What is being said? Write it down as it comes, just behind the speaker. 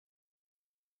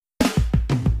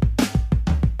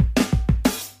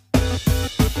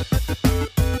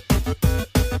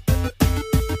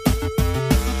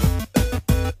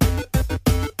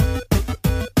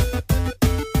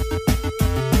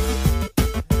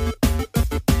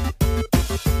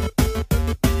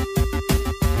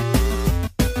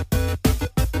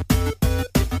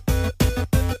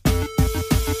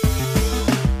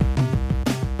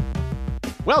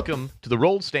Welcome to the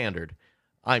Rolled Standard.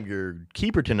 I'm your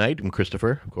keeper tonight. I'm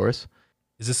Christopher, of course.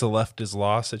 Is this a left is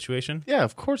law situation? Yeah,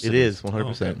 of course It is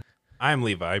 100%. Okay. I'm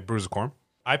Levi Bruisercorn.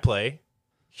 I play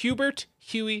Hubert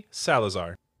Huey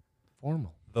Salazar,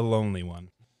 Formal. the lonely one.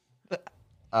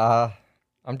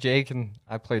 I'm Jake, and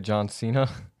I play John Cena.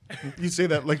 You say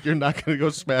that like you're not going to go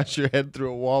smash your head through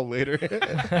a wall later.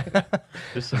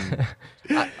 There's some.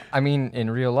 I mean, in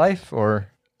real life, or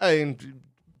I mean,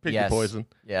 pick your yes, poison.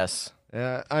 Yes.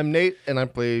 I'm Nate, and I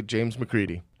play James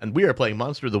McCready. And we are playing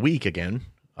Monster of the Week again.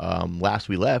 Last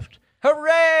we left.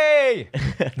 Hooray!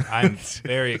 I'm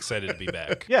very excited to be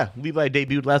back. Yeah, Levi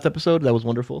debuted last episode. That was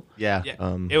wonderful. Yeah. Yeah,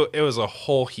 it was a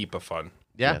whole heap of fun.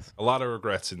 Yeah. Yes, A lot of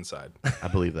regrets inside. I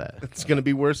believe that. It's going to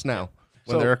be worse now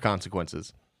when So- there are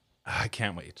consequences. I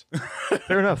can't wait.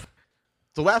 Fair enough.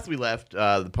 So last we left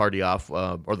the party off,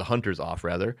 or the hunters off,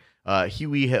 rather.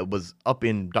 Huey was up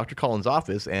in Dr. Collins'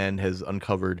 office and has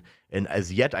uncovered an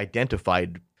as yet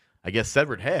identified, I guess,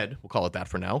 severed head. We'll call it that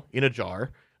for now, in a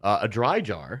jar, a dry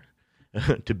jar,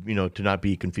 to not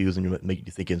be confused and make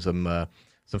you think in some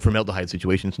formaldehyde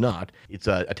situation. It's not. It's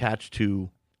attached to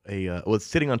it's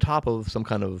sitting on top of some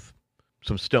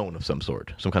stone of some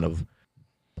sort, some kind of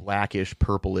blackish,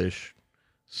 purplish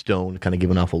stone, kind of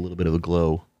giving off a little bit of a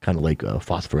glow, kind of like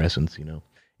phosphorescence,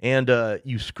 And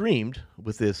you screamed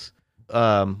with this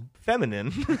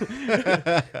feminine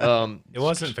It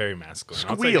wasn't very masculine.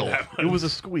 I'll tell you squeal. that It much. was a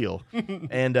squeal,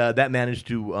 and that managed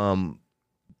to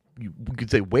you could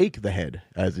say wake the head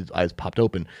as its eyes popped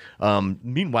open.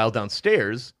 Meanwhile,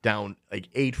 downstairs, down like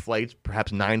 8 flights,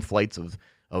 perhaps 9 flights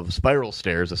of spiral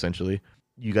stairs, essentially,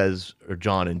 you guys are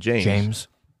John and James. James,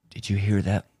 did you hear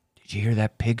that? Did you hear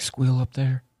that pig squeal up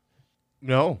there?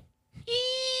 No.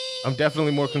 I'm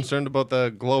definitely more concerned about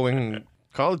the glowing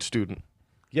college student.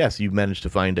 Yes, you managed to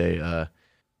find a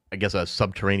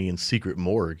subterranean secret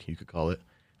morgue, you could call it.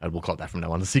 We'll call it that from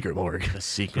now on, the secret morgue. The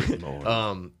secret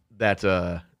morgue.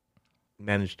 That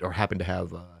managed or happened to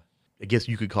have, I guess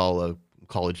you could call a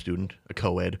college student, a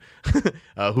co-ed,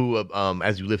 who,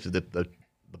 as you lifted the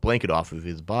blanket off of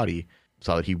his body,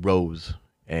 saw that he rose,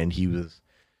 and he was,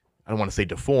 I don't want to say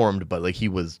deformed, but like he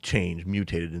was changed,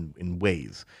 mutated in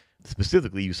ways.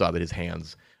 Specifically, you saw that his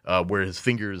hands, where his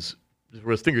fingers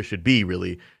should be,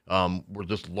 really, were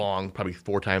just long, probably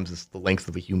 4 times the length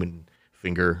of a human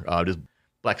finger, just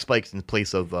black spikes in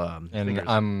place of And fingers.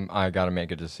 I got to make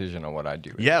a decision on what I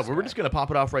do. with Yeah, this we're guy. just going to pop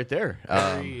it off right there.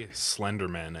 Very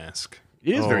Slenderman-esque.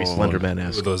 It is very Oh. Slender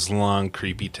Man-esque, With those long,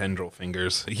 creepy tendril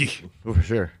fingers. for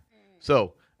sure.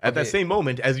 So, at that Okay. same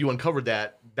moment, as you uncovered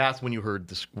that, that's when you heard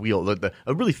the squeal,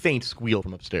 a really faint squeal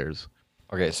from upstairs.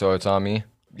 Okay, so it's on me.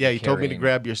 Yeah, you told me to Carrying-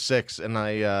 grab your 6, and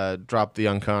I dropped the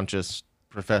unconscious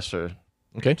professor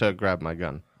Okay. to grab my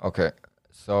gun. Okay,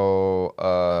 so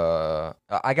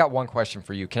I got one question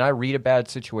for you. Can I read a bad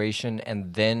situation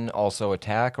and then also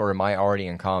attack, or am I already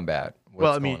in combat? What's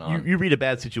Well, I mean, going on? you read a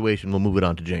bad situation, we'll move it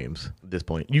on to James at this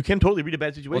point. You can totally read a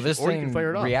bad Well, situation, this or you thing can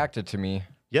fire it off. reacted to me.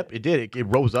 Yep, it did. It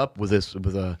rose up with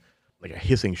a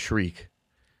hissing shriek.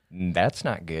 That's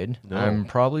not good. No. I'm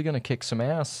probably gonna kick some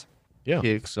ass. Yeah.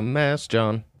 Kick some ass,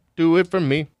 John. Do it for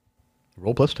me.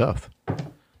 Roll plus tough.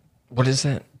 What is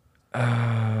it?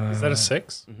 Is that a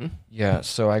 6? Yeah,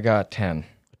 so I got 10.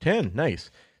 10,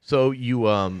 nice. So you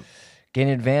Gain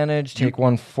advantage, take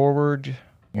one forward,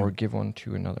 or give one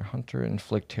to another hunter,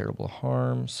 inflict terrible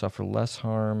harm, suffer less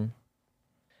harm.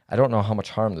 I don't know how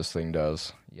much harm this thing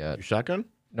does yet. your shotgun?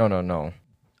 No.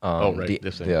 Oh, right,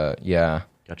 this thing. Yeah.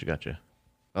 Gotcha.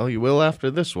 Oh, you will after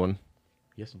this one.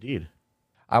 Yes, indeed.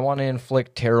 I want to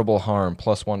inflict terrible harm,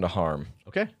 +1 to harm.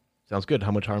 Okay, sounds good.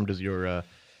 How much harm does your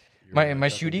My shotgun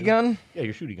shooty do? gun? Yeah,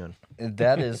 your shooty gun.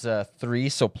 That is 3,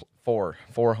 so 4.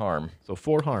 4 harm. So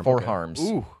 4 harm. 4 okay. harms.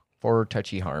 Ooh. 4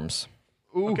 touchy harms.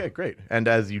 Okay, great. And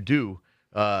as you do,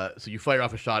 so you fire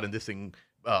off a shot, and this thing,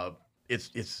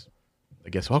 it's. I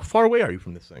guess how far away are you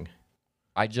from this thing?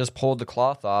 I just pulled the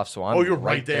cloth off, so I'm You're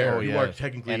right there. Oh, You yeah. are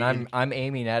technically. and I'm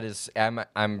aiming at his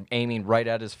I'm aiming right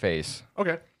at his face.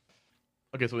 Okay.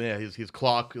 Okay, so yeah, his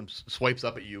claw swipes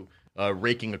up at you,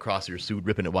 raking across your suit,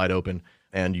 ripping it wide open,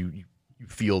 and you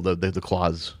feel the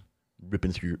claws rip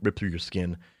through your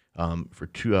skin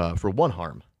for 1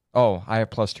 harm. Oh, I have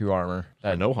 +2 armor.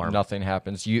 Yeah, no harm. Nothing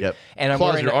happens. Yep. And I'm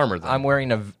Claws wearing your armor, then. I'm wearing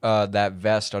that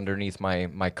vest underneath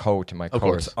my coat, and my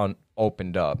course. coat's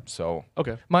opened up. So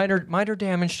Okay. minor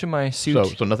damage to my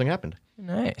suit. So nothing happened.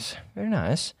 Nice, very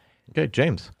nice. Okay,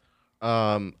 James.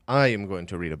 I am going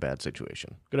to read a bad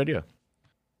situation. Good idea.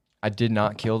 I did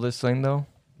not kill this thing though.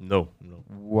 No.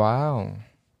 Wow.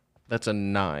 That's a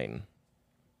 9.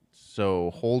 So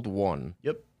hold 1.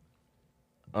 Yep.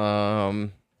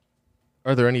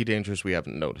 Are there any dangers we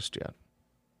haven't noticed yet?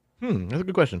 That's a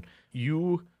good question.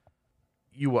 You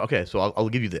okay? So I'll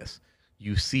give you this.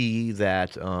 You see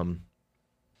that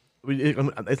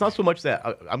it's not so much that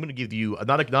I'm going to give you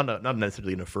not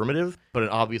necessarily an affirmative, but an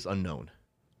obvious unknown.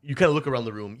 You kind of look around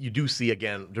the room. You do see,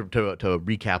 again, to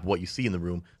recap what you see in the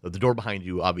room, the door behind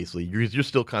you, obviously. You're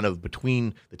still kind of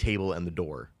between the table and the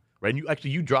door, right? And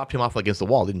you dropped him off against the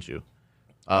wall, didn't you?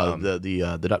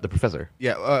 The professor.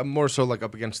 Yeah, more so like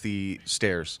up against the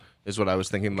stairs is what I was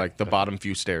thinking, like the bottom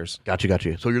few stairs. Got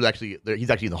you. So he's actually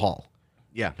in the hall.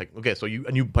 Yeah. Like, okay, so you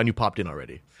popped in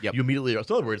already. Yep. You immediately.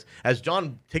 So in other words, as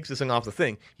John takes this thing off the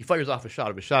thing, he fires off a shot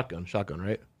of his shotgun,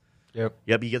 right? Yep.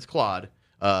 Yep. He gets clawed,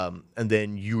 and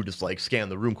then you just like scan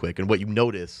the room quick, and what you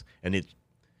notice, and it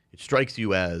strikes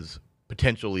you as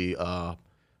potentially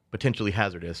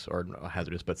hazardous, or not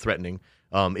hazardous, but threatening,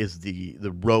 is the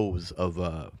rows of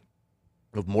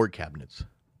morgue cabinets.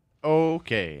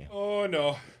 Okay. Oh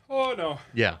no.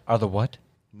 Yeah, Are the what?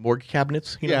 morgue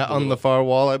cabinets. Yeah, on the far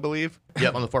wall, I believe.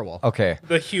 Yep, on the far wall. Okay.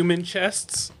 The human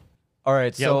chests. All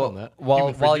right. Yeah, we'll So call that. while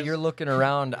Human while fridges. you're looking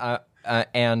around,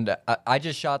 I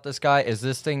just shot this guy. Is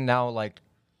this thing now like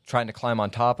trying to climb on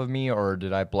top of me, or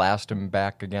did I blast him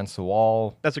back against the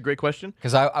wall? That's a great question.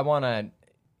 Because I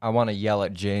wanna yell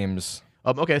at James.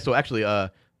 Okay, so actually,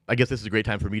 I guess this is a great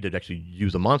time for me to actually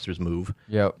use a monster's move.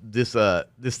 Yep. This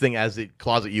thing, as it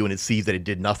claws at you and it sees that it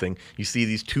did nothing, you see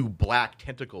these two black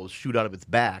tentacles shoot out of its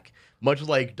back, much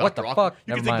like What Dr. the Octopus. fuck? You can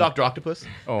Never think mind. Dr. Octopus,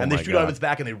 Oh and they my shoot out of God. its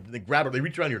back and they grab her, they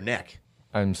reach around your neck.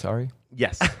 I'm sorry.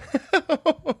 Yes.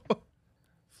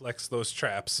 Flex those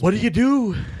traps. What do you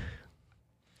do?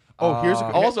 Oh, here's a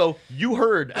Also, you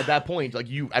heard at that point, like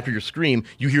after your scream,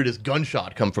 you hear this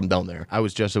gunshot come from down there. I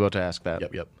was just about to ask that.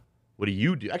 Yep. What do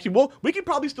you do? Actually, well, we could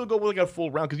probably still go with like a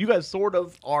full round because you guys sort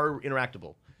of are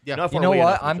interactable. Yeah. Not You far know away what?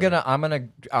 enough from each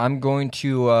other. I'm going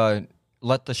to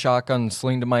let the shotgun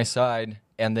sling to my side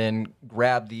and then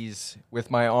grab these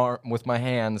with my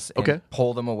hands and Okay.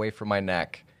 pull them away from my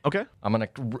neck. Okay. I'm gonna.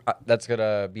 That's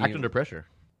gonna be. Act under pressure.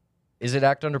 Is it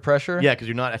act under pressure? Yeah, because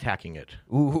you're not attacking it.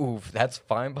 Ooh, that's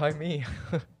fine by me.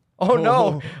 Oh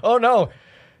no! Oh no!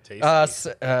 Tasty.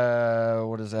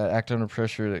 What is that? Act under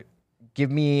pressure. Give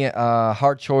me a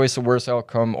hard choice, a worse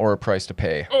outcome, or a price to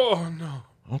pay. Oh no.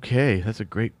 Okay, that's a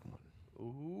great one.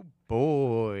 Oh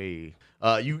boy.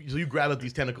 You grab at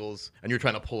these tentacles and you're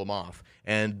trying to pull them off,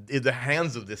 and in the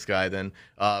hands of this guy then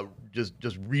just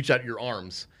reach out your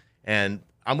arms, and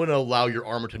I'm going to allow your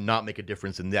armor to not make a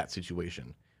difference in that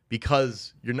situation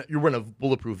because you're wearing a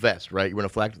bulletproof vest, right? You're wearing a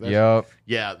flak vest. Yep.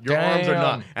 Yeah, your arms are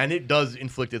not, Damn. and it does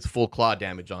inflict its full claw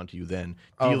damage onto you then,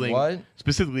 dealing what?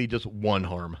 specifically just one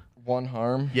harm. One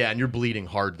harm. Yeah, and you're bleeding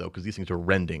hard though because these things are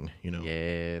rending. You know.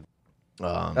 Yeah.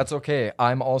 That's okay.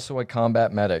 I'm also a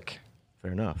combat medic.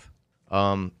 Fair enough.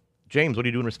 James, what do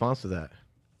you do in response to that?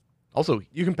 Also,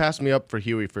 You can pass me up for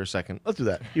Huey for a second. let's do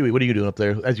that. Huey, what are you doing up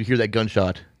there as you hear that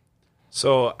gunshot?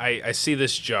 So I see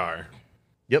this jar,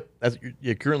 Yep, as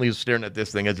you're currently staring at this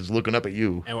thing as it's looking up at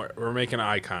you. and we're making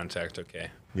eye contact. Okay.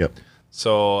 Yep.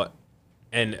 So,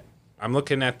 and I'm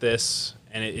looking at this,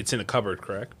 and it's in a cupboard,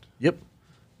 correct? Yep.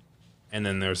 And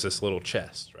then there's this little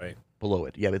chest, right? Below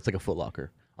it. Yeah, it's like a footlocker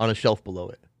on a shelf below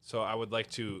it. So I would like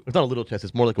to. It's not a little chest.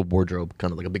 It's more like a wardrobe,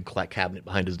 kind of like a big cabinet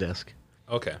behind his desk.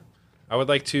 Okay. I would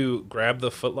like to grab the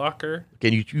footlocker. Okay,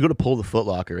 you go to pull the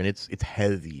footlocker, and it's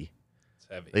heavy. It's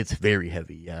heavy. It's very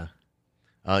heavy. Yeah.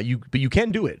 But you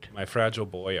can do it. My fragile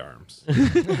boy arms.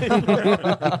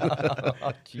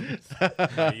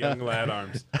 Jeez. My young lad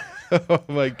arms. Oh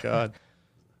my God.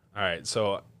 All right.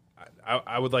 So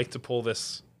I would like to pull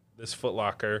this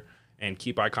footlocker and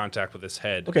keep eye contact with his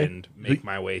head Okay. and make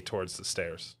my way towards the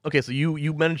stairs. Okay, so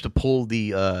you managed to pull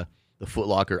the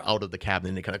footlocker out of the cabinet,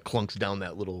 and it kind of clunks down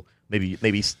that little maybe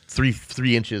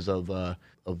 3 inches of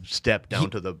step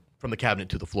down from the cabinet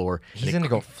to the floor. He's And gonna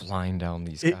go flying down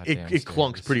these. it goddamn clunks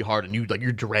stairs. pretty hard, and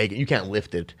you're dragging. You can't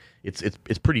lift it.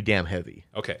 It's pretty damn heavy.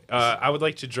 Okay. I would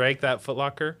like to drag that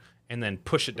footlocker and then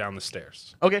push it down the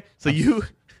stairs. Okay, so you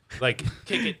Like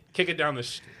kick it down the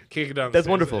kick it down. The That's stairs.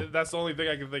 wonderful. That's the only thing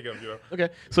I can think of. You know. okay,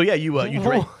 so yeah, you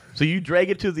drag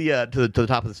it to the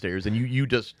top of the stairs, and you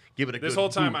just give it a This good whole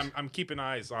time boot. I'm keeping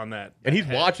eyes on that. And he's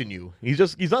head. watching you.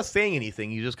 He's not saying anything.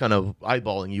 He's just kind of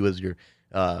eyeballing you as you're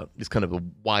just kind of a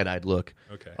wide-eyed look.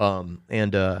 Okay.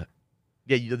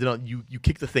 Yeah, you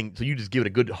kick the thing, so you just give it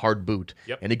a good hard boot,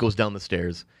 Yep. and it goes down the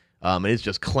stairs. And it's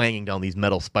just clanging down these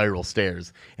metal spiral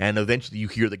stairs, and eventually you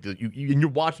hear and you're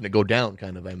watching it go down,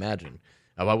 kind of. I imagine.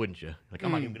 Why wouldn't you? Like,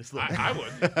 I'm not even gonna slip. I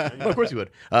would. Of course you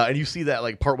would. And you see that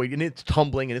like partway, and it's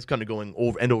tumbling, and it's kind of going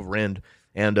over end,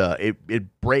 and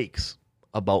it breaks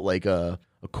about like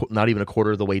not even a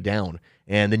quarter of the way down.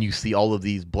 And then you see all of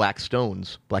these black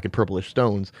stones, black and purplish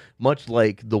stones, much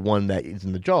like the one that is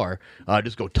in the jar,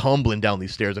 just go tumbling down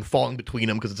these stairs and falling between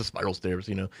them because it's a spiral stairs,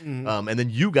 And then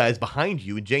you guys behind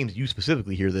you, and James, you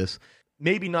specifically hear this,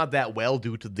 maybe not that well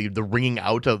due to the ringing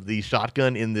out of the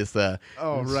shotgun in this.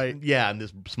 In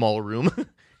this small room.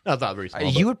 No, it's not very small.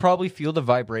 You would probably feel the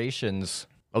vibrations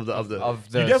of the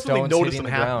you definitely stones notice hitting them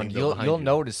the happening. ground. You'll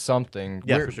notice something.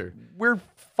 Yeah, for sure. We're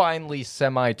finally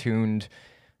semi-tuned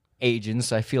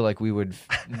agents. I feel like we would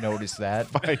notice that.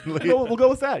 Finally. We'll go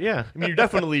with that. Yeah, I mean, you're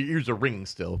definitely ears are ringing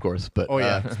still, of course. But Oh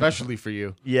yeah, especially for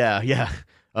you. yeah.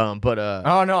 But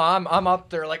Oh no, I'm up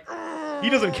there like. he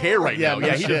doesn't care right Yeah, now. no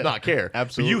Yeah, he does shit. not care.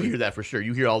 Absolutely. But you hear that for sure.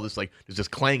 You hear all this like there's this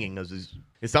clanging.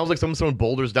 It sounds like someone's throwing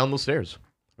boulders down those stairs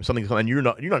or something. And you're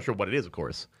not sure what it is, of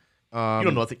course. You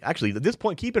don't know. Actually, at this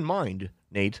point, keep in mind,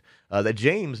 Nate, that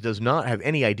James does not have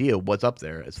any idea what's up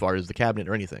there as far as the cabinet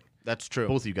or anything. That's true.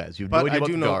 Both of you guys, you have But no idea I about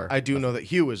do the know. jar. I do know that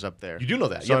Hugh is up there. You do know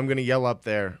that, So yeah. I'm going to yell up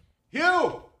there.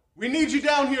 Hugh, we need you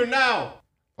down here now.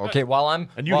 Okay, while I'm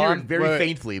And you hear it very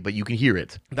faintly, but you can hear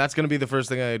it. That's going to be the first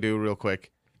thing I do, real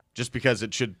quick, just because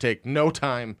it should take no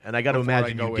time. And I got to before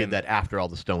imagine go you did in. that after all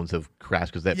the stones have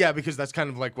crashed, because that. Yeah, because that's kind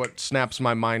of like what snaps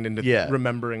my mind into Yeah.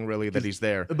 remembering really that he's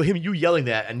there. But you yelling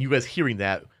that and you guys hearing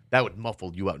that would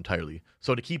muffle you out entirely.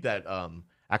 So to keep that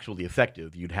actually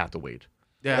effective, you'd have to wait.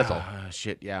 Yeah, That's all.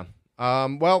 Shit, yeah.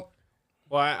 Well,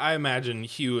 I imagine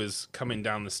Hugh is coming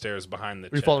down the stairs behind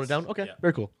the Are you following it chest. down? Okay, Yeah.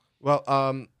 very cool.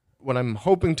 what I'm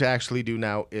hoping to actually do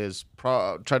now is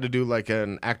try to do like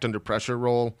an act under pressure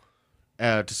roll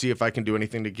to see if I can do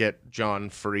anything to get John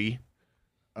free.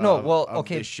 No, well, of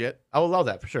okay. This shit. I'll allow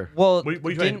that for sure. Well, what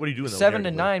are you doing? Though, 7 to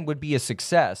Gary? 9 would be a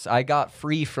success. I got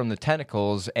free from the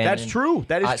tentacles, and That's true.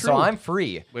 That is true. So I'm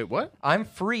free. Wait, what? I'm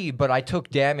free, but I took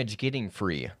damage getting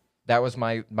free. That was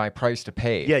my price to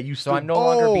pay. Yeah, you So still- I'm no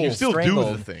longer Oh, being You still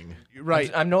strangled. do the thing.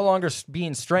 Right. I'm no longer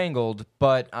being strangled,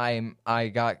 but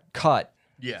I got cut.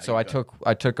 Yeah, So you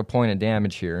I took a point of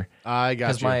damage here I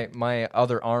got because you. my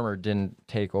other armor didn't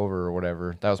take over or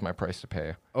whatever. That was my price to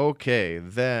pay. Okay,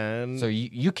 then. So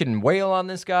you can wail on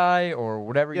this guy or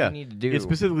whatever Yeah, you need to do. It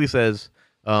specifically says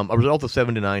a result of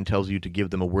 7 to 9 tells you to give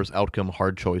them a worse outcome,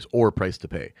 hard choice, or price to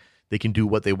pay. They can do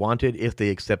what they wanted if they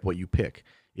accept what you pick.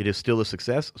 It is still a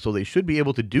success, so they should be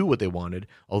able to do what they wanted,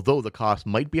 although the cost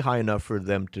might be high enough for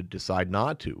them to decide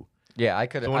not to. Yeah, I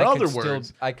could. So in I other could words,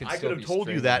 still, I could I still could have be told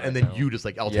you strangled that, and right then now. you just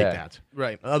like, I'll Yeah. take that.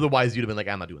 Right. Otherwise, you'd have been like,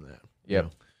 I'm not doing that. Yep. You know?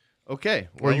 Okay.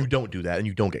 Or well, you don't do that, and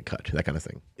you don't get cut. That kind of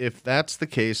thing. if that's the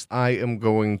case, I am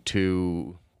going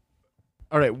to.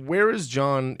 All right, where is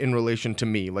John in relation to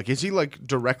me? Like, is he like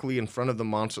directly in front of the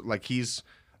monster? Like he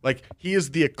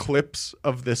is the eclipse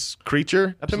of this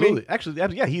creature. Absolutely. To me?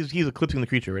 Actually, yeah, he's eclipsing the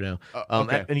creature right now.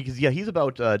 Okay. And he's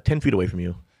about 10 feet away from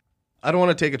you. I don't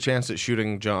want to take a chance at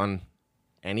shooting John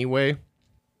anyway.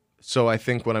 So I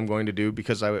think what I'm going to do,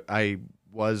 because I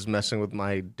was messing with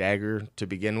my dagger to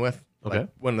begin with. Okay. Like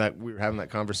when we were having that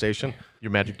conversation.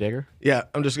 Your magic dagger. Yeah,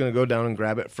 I'm just gonna go down and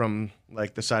grab it from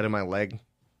like the side of my leg,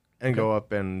 and go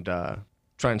up and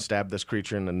try and stab this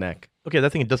creature in the neck. Okay,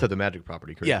 that thing does have the magic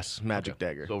property, correct? Yes, magic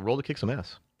dagger. So roll to kick some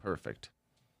ass. Perfect.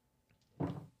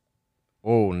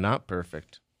 Oh, not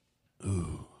perfect.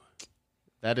 Ooh,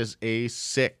 that is a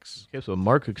 6. Okay, so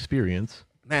mark experience.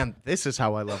 Man, this is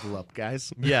how I level up,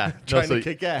 guys. Yeah, Trying to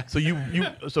kick ass. So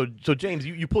so James,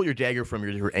 you pull your dagger from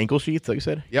your ankle sheath, like you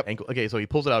said. Yep. Ankle. Okay, so he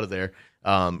pulls it out of there.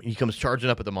 He comes charging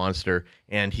up at the monster,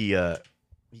 and he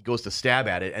goes to stab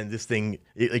at it, and this thing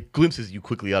it glimpses you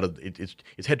quickly out of it.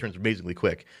 Its head turns amazingly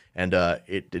quick, and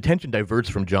attention diverts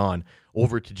from John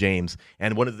over to James,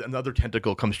 and another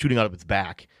tentacle comes shooting out of its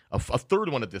back. A third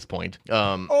one at this point.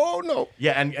 Oh no!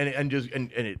 Yeah, and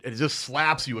it just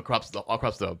slaps you across the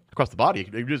body.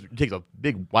 It takes a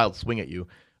big wild swing at you,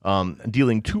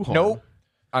 dealing 2 harm. Nope.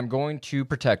 I'm going to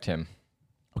protect him.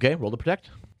 Okay, roll to protect.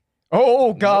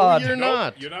 Oh God! No, you're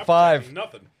not. You're not 5. protecting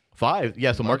nothing. 5.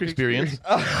 Yeah, so mark experience.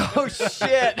 Oh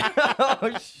shit!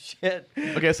 Oh shit!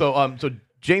 Okay, so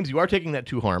James, you are taking that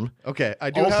 2 harm. Okay,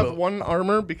 I do Also- have 1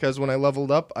 armor because when I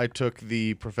leveled up, I took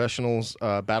the professional's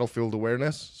battlefield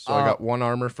awareness, so I got 1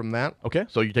 armor from that. Okay,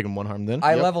 so you're taking 1 harm then.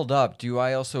 I leveled up. Do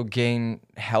I also gain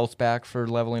health back for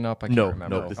leveling up? I can't No,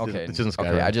 remember. no, this okay, isn't okay.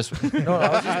 Skyrim. I just I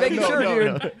was just making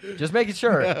sure, dude. Just making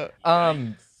sure.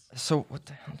 So what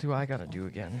the hell do I gotta do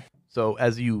again? So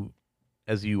as you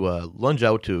lunge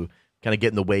out to kind of get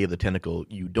in the way of the tentacle,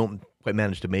 you don't quite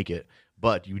manage to make it,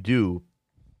 but you do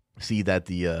see that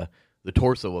the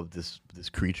torso of this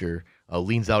creature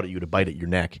leans out at you to bite at your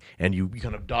neck, and you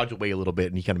kind of dodge away a little bit,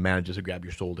 and he kind of manages to grab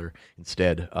your shoulder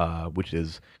instead, which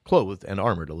is clothed and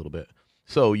armored a little bit.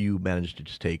 So you managed to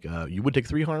just take. You would take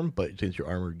 3 harm, but since your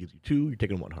armor gives you 2, you're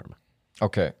taking 1 harm.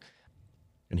 Okay.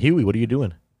 And Huey, what are you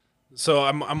doing? So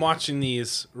I'm watching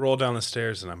these roll down the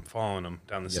stairs, and I'm following them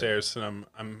down the stairs, and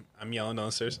I'm yelling down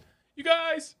the stairs. You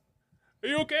guys, are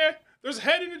you okay? There's a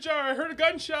head in a jar. I heard a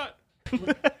gunshot.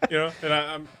 And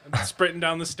I'm sprinting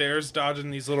down the stairs,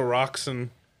 dodging these little rocks, and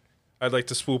I'd like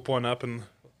to swoop one up and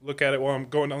look at it while I'm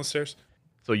going down the stairs.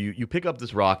 So you pick up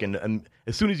this rock, and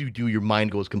as soon as you do, your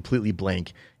mind goes completely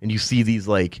blank, and you see these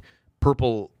like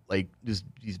purple, like these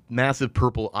massive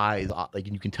purple eyes, like,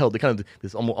 and you can tell they kind of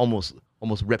this almost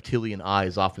reptilian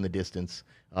eyes off in the distance,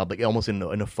 like almost in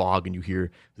a fog, and you hear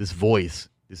this voice,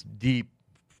 this deep,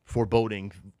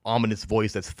 foreboding, ominous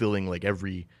voice that's filling like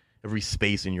every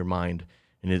space in your mind,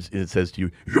 and it says to you,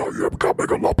 "You're becoming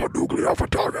a nuclear for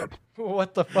target."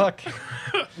 What the fuck?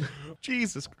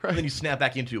 Jesus And Christ. then you snap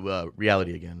back into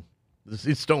reality again.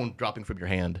 This stone dropping from your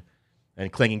hand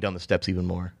and clanging down the steps even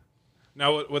more.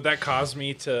 Now, would that cause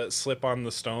me to slip on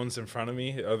the stones in front of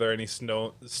me? Are there any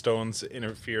stones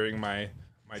interfering my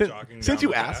jogging? Since down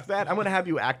you the asked path? that, I'm going to have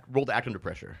you roll to act under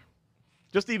pressure.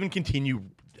 Just to even continue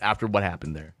after what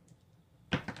happened there.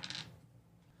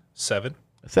 7.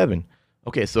 7.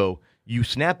 Okay, so you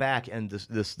snap back and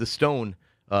the stone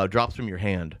drops from your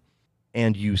hand,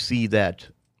 and you see that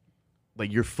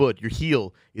like your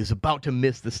heel is about to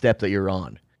miss the step that you're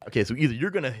on. Okay, so either you're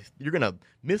gonna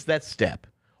miss that step,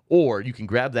 or you can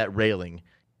grab that railing,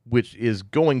 which is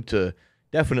going to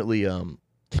definitely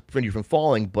prevent you from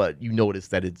falling, but you notice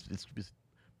that it's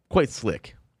quite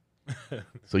slick.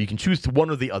 So you can choose to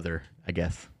one or the other, I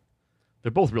guess.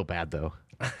 They're both real bad though.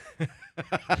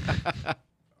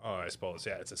 Oh, I suppose,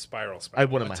 yeah, it's a spiral. I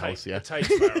have one in A my house, yeah. A tight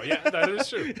spiral. Yeah, that is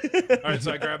true. All right,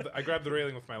 so I grab the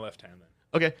railing with my left hand then.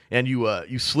 Okay, and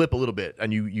you slip a little bit,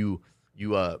 and you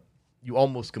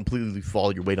almost completely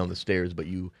fall your weight on the stairs, but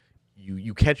you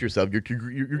catch yourself.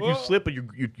 You slip, but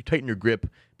you tighten your grip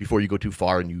before you go too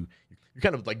far, and you're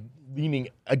kind of like leaning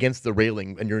against the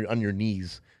railing, and you're on your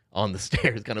knees on the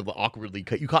stairs, kind of awkwardly.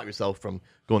 You caught yourself from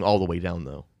going all the way down,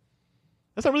 though.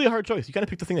 That's not really a hard choice. You kind of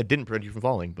picked the thing that didn't prevent you from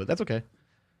falling, but that's okay.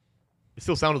 It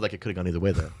still sounded like it could have gone either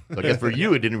way, though. So I guess for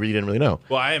you, you didn't really know.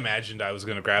 Well, I imagined I was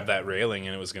going to grab that railing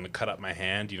and it was going to cut up my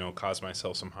hand, cause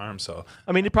myself some harm. So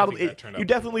I mean, you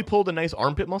definitely pulled a nice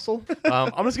armpit muscle.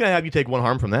 I'm just gonna have you take 1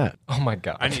 harm from that. Oh my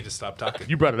god. I need to stop talking.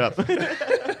 You brought it up.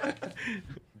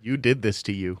 You did this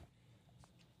to you.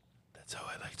 That's how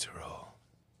I like to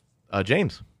roll.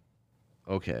 James.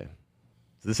 Okay.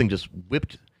 So this thing just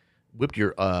whipped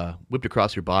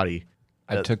across your body.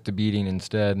 I took the beating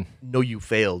instead. No, you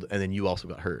failed, and then you also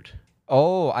got hurt.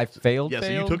 Oh, I failed. Yeah, so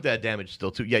you took that damage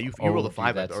still too. Yeah, you rolled a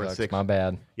 5 that or a sucks. 6. My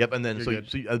bad. Yep, and then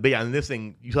but yeah, and this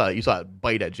thing you saw it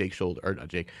bite at Jake's shoulder, or not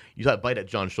Jake. You saw it bite at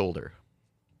John's shoulder.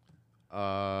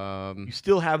 You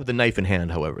still have the knife in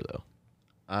hand, however, though.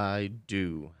 I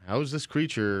do. How is this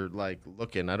creature like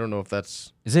looking? I don't know if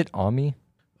that's. Is it on me?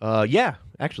 Yeah,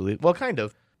 actually, well, kind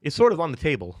of. It's sort of on the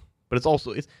table, but it's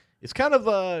also it's kind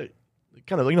of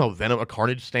Venom or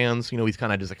Carnage stands. He's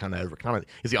kind of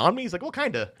is he on me? He's like, well,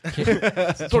 kind of.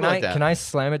 Sort of like that. Can I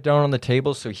slam it down on the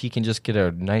table so he can just get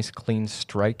a nice clean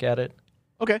strike at it?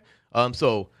 Okay.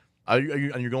 So are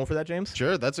you going for that, James?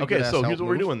 Sure, that's a okay. good So here's what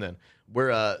we're doing then.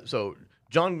 So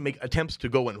John attempts to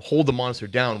go and hold the monster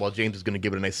down while James is going to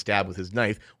give it a nice stab with his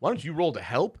knife. Why don't you roll to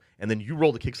help, and then you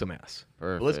roll to kick some ass.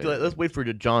 Perfect. But let's wait for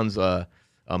John's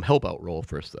help out roll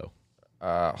first, though.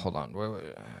 Hold on.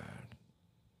 Wait.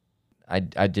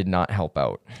 I did not help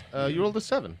out. You rolled a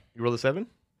 7. You roll a 7.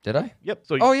 Did I? Yep.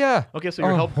 So Oh yeah. Okay. So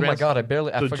your help. Oh my grants- god! I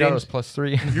forgot James, it was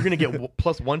 +3. You're going to get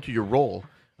 +1 to your roll.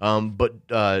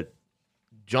 But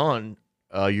John,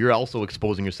 you're also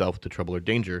exposing yourself to trouble or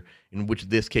danger. In which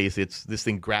this case, it's this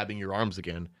thing grabbing your arms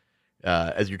again,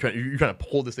 as you're trying to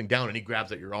pull this thing down, and he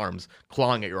grabs at your arms,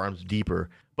 clawing at your arms deeper.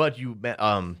 But you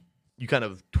kind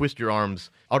of twist your arms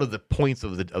out of the points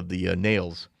of the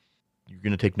nails. You're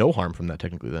going to take no harm from that,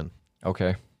 technically. Then.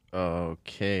 Okay.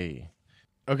 Okay.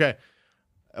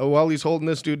 While he's holding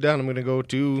this dude down, I'm going to go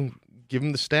to give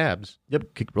him the stabs.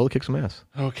 Yep. Roll to kick some ass.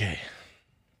 Okay.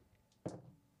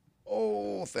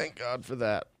 Oh, thank God for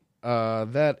that.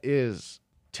 That is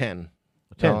 10.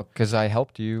 10. Because I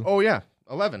helped you. Oh, yeah.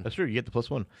 11. That's true. You get the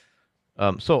 +1.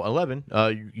 So 11.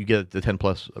 You get the 10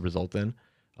 plus result. Then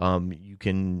you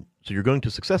can. So you're going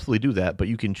to successfully do that, but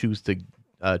you can choose to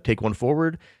take 1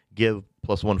 forward, give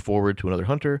 +1 forward to another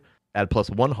hunter, add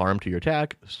 +1 harm to your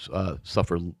attack,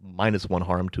 suffer -1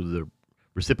 harm to the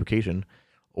reciprocation,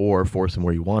 or force him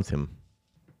where you want him.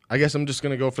 I guess I'm just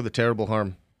going to go for the terrible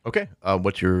harm. Okay.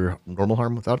 What's your normal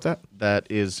harm without that? That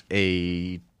is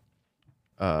a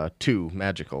 2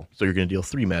 magical. So you're going to deal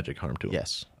 3 magic harm to him.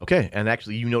 Yes. Okay, and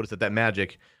actually, you notice that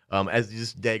magic, as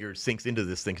this dagger sinks into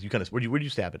this thing, 'cause you kind of where'd you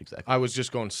stab it exactly? I was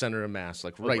just going center of mass,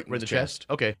 like right in the chest.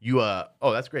 Okay, you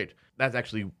oh, that's great. That's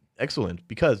actually excellent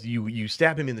because you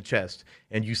stab him in the chest,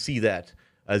 and you see that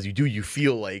as you do, you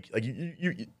feel like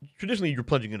you traditionally you're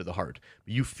plunging into the heart,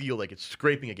 but you feel like it's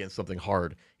scraping against something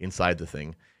hard inside the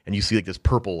thing, and you see like this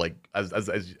purple like as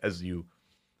you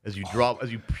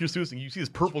pierce through this thing, you see this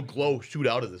purple glow shoot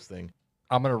out of this thing.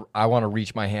 I want to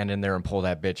reach my hand in there and pull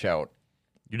that bitch out.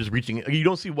 You're just reaching. You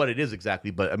don't see what it is exactly,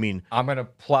 but I mean, I'm gonna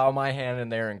plow my hand in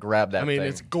there and grab that. I mean, thing.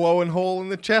 it's a glowing hole in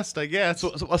the chest, I guess.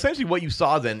 so essentially, what you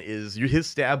saw then is his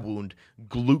stab wound.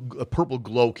 A purple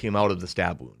glow came out of the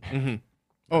stab wound. Mm-hmm.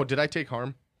 Oh, did I take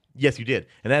harm? Yes, you did.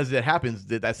 And as that happens,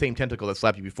 that same tentacle that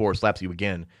slapped you before slaps you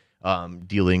again,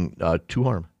 dealing 2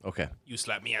 harm. Okay. You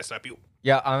slap me, I slap you.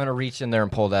 Yeah, I'm gonna reach in there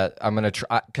and pull that. I'm gonna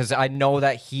try because I know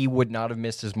that he would not have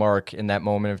missed his mark in that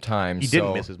moment of time. He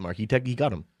didn't miss his mark. He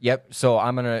got him. Yep. So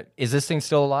I'm gonna. Is this thing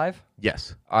still alive?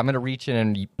 Yes. I'm gonna reach in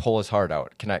and pull his heart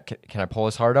out. Can I pull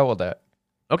his heart out with that?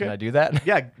 Okay. Can I do that?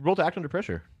 Yeah. Roll to act under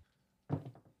pressure.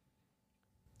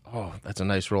 Oh, that's a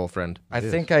nice roll, friend. I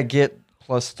think I get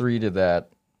 +3 to that.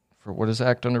 For what is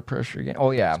act under pressure again? Oh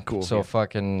yeah, cool, So yeah.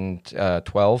 fucking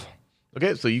 12.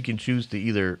 Okay. So you can choose to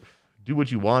either do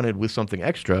what you wanted with something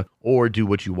extra, or do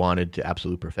what you wanted to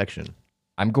absolute perfection.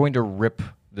 I'm going to rip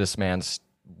this man's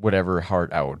whatever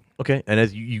heart out. Okay, and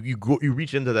as you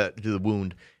reach into the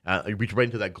wound, you reach right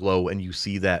into that glow, and you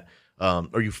see that,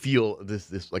 or you feel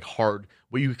this like hard,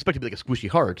 what you expect to be like a squishy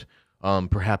heart,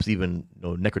 perhaps even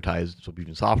necrotized, so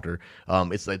even softer.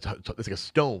 It's like a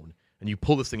stone, and you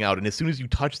pull this thing out, and as soon as you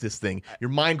touch this thing,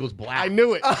 your mind goes black. I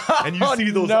knew it. And you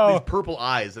see these no. purple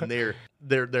eyes, and they're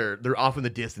off in the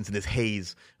distance in this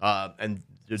haze, and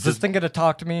Is this thing gonna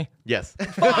talk to me? yes.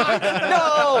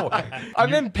 No,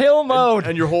 I'm in pill mode.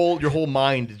 And your whole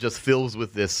mind just fills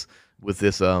with this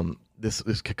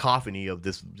cacophony of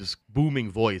this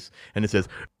booming voice, and it says,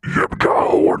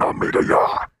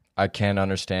 I can't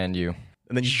understand you.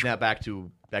 and then you snap back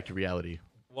to reality.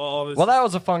 Well, Well, that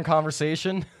was a fun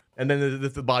conversation. And then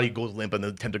the body goes limp, and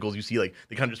the tentacles you see they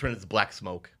kind of just turn into this black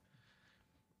smoke.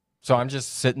 So I'm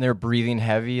just sitting there breathing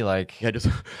heavy, like Yeah, just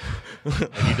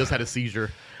like he just had a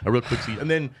seizure, a real quick seizure, and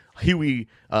then Huey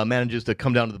manages to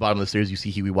come down to the bottom of the stairs. You see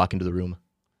Huey walk into the room.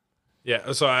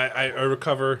 yeah. So I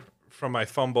recover from my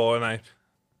fumble and I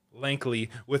lankily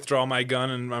withdraw my gun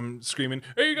and I'm screaming,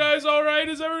 "Are you guys all right?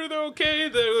 Is everything okay?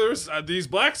 There's these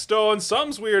black stones.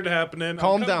 Something's weird happening."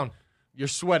 Calm down. You're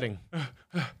sweating.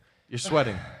 You're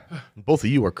sweating. Both of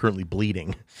you are currently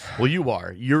bleeding. Well, you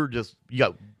are. You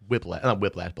got whiplash, not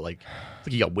whiplash, but it's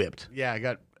like you got whipped. Yeah,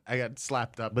 I got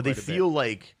slapped up. But they quite a bit. feel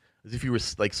like as if you were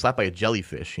like slapped by a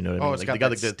jellyfish. You know what I mean? it's Like, got they got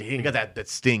that like sting. They got that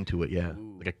sting to it. Yeah.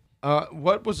 Like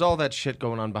What was all that shit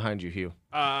going on behind you, Hugh?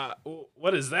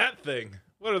 What is that thing?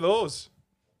 What are those?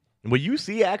 what you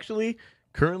see actually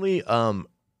currently,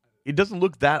 it doesn't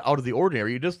look that out of the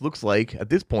ordinary. It just looks like at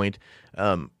this point,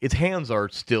 its hands are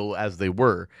still as they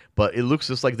were, but it looks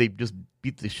just like they just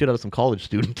beat the shit out of some college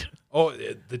student. Oh,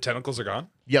 the tentacles are gone.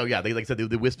 Yeah. They like I said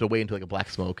they whisked away into like a black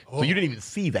smoke. So you didn't even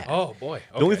see that. Oh boy. Okay.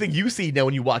 The only thing you see now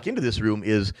when you walk into this room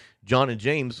is John and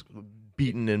James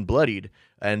beaten and bloodied,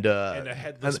 and a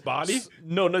headless body?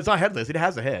 No, it's not headless. It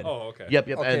has a head. Oh, okay. Yep.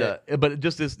 Okay. And but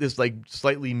just this like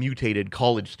slightly mutated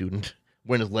college student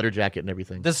wearing his letter jacket and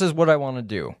everything. this is what I want to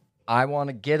do. I want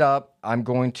to get up. I'm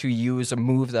going to use a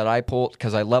move that I pulled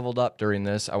because I leveled up during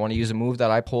this. I want to use a move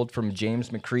that I pulled from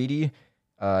James McCready.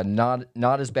 Not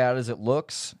as bad as it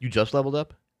looks. You just leveled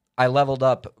up. I leveled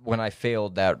up when I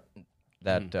failed that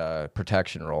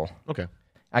protection roll. Okay.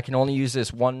 I can only use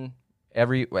this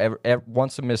every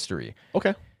once a mystery.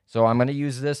 Okay. So I'm going to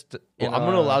use this. Well, I'm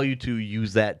going to allow you to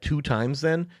use that 2 times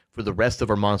then for the rest of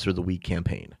our Monster of the Week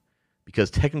campaign, because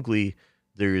technically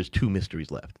there is 2 mysteries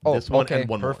left. Oh, this one okay, and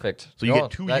one more. perfect. So you No,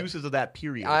 get 2 that- uses of that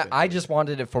period. I just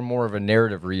wanted it for more of a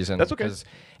narrative reason. That's okay. Because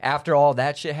after all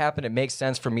that shit happened, it makes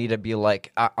sense for me to be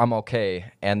like, I'm okay,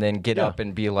 and then get Yeah. up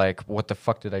and be like, what the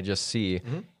fuck did I just see?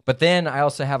 But then I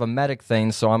also have a medic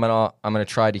thing, so I'm gonna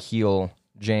try to heal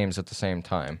James at the same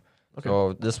time. Okay.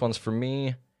 So this one's for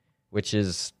me, which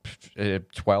is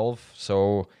 12.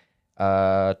 So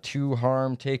 2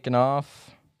 harm taken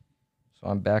off. So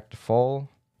I'm back to full.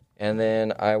 And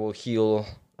then I will heal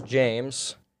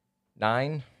James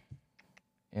 9.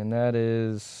 And that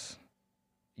is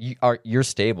you're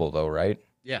stable though, right?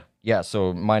 Yeah. Yeah,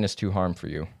 so -2 harm for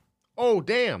you. Oh,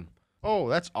 damn. Oh,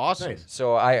 that's awesome. Nice.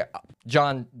 So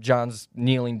John's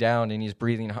kneeling down and he's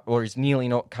breathing, or he's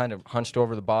kneeling kind of hunched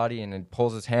over the body, and then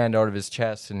pulls his hand out of his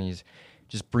chest and he's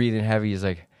just breathing heavy. He's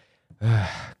like,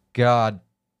 God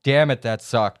damn it, that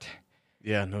sucked.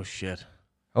 Yeah, no shit.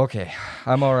 Okay,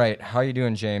 I'm all right. How you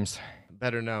doing, James?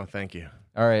 Better now, thank you.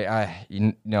 All right,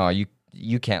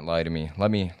 you can't lie to me.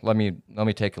 Let me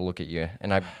take a look at you.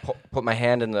 And I put my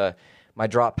hand in my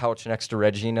drop pouch next to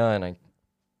Regina, and I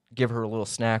give her a little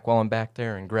snack while I'm back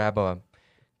there, and grab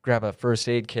a first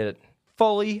aid kit,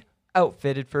 fully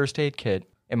outfitted first aid kit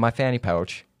in my fanny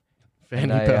pouch.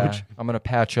 Fanny And pouch. I'm gonna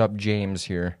patch up James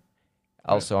here.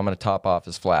 Also, I'm gonna top off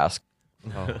his flask.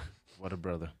 Oh, what a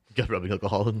brother. Got rubbing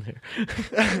alcohol in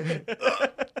there.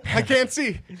 I can't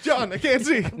see. John, I can't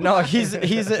see. No, he's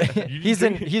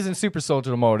in super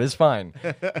soldier mode. It's fine.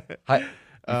 Hi, you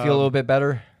feel a little bit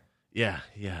better? Yeah,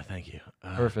 thank you.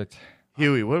 Perfect.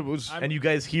 Huey, what was... And you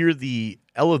guys hear the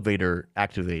elevator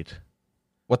activate.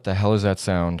 What the hell is that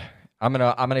sound? I'm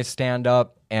gonna stand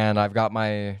up, and I've got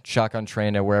my shotgun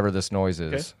trained at wherever this noise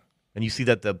is. Okay. And you see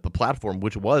that the platform,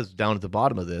 which was down at the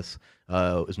bottom of this,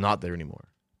 is not there anymore.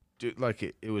 Dude, like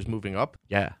it was moving up?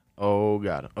 Yeah. Oh,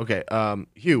 God. Okay,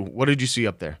 Hugh, what did you see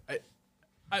up there?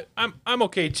 I'm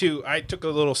okay too. I took a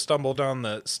little stumble down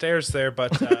the stairs there,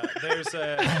 but there's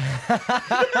a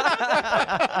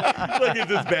Like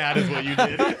it's as bad as what you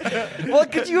did. Well,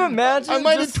 could you imagine? I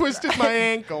might have just twisted my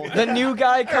ankle. the new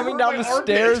guy coming down the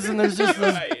stairs, and there's just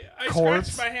this I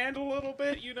corpse. scratched my hand a little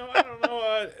bit. You know, I don't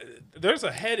know. There's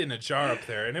a head in a jar up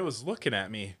there, and it was looking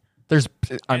at me. I'm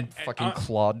And- fucking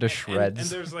clawed to And shreds.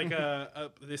 there's like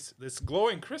this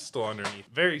glowing crystal underneath.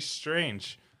 Very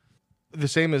strange. The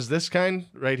same as this kind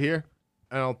right here.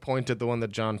 And I'll point at the one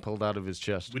that John pulled out of his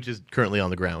chest. Which is currently on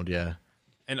the ground, yeah.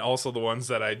 And also the ones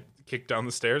that I kicked down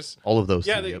the stairs. All of those.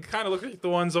 Yeah, two, they yep. kind of look like the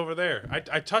ones over there.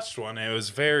 I touched one, and it was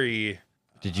very...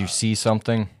 Did you see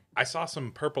something? I saw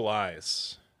some purple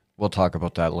eyes. We'll talk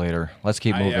about that later. Let's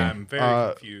keep moving. I'm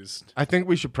very confused. I think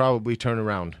we should probably turn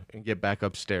around and get back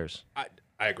upstairs. I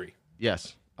agree.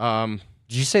 Yes. Did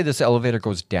you say this elevator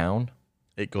goes down?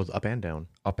 It goes up and down.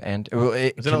 Up and an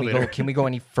elevator. Can we go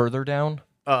any further down?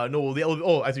 No, the elevator.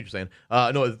 Oh, I see what you're saying.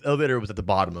 No, the elevator was at the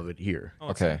bottom of it here. Oh,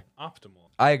 it's Okay. optimal.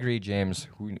 I agree, James.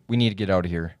 We need to get out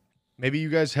of here. Maybe you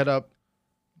guys head up.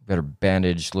 Better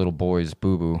bandage little boy's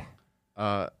boo boo.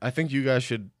 I think you guys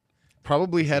should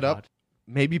probably head up.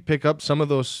 Maybe pick up some of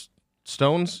those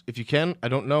stones if you can. I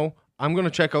don't know. I'm going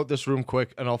to check out this room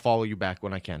quick, and I'll follow you back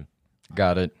when I can.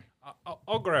 Got it.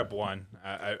 I'll grab one.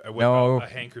 I whip No. out a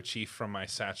handkerchief from my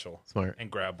satchel Smart.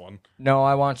 and grab one. No,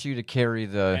 I want you to carry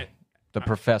the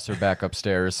professor back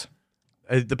upstairs.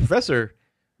 The professor,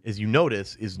 as you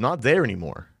notice, is not there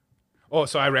anymore. Oh,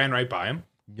 so I ran right by him?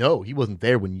 No, he wasn't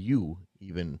there when you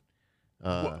even.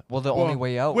 Well, the only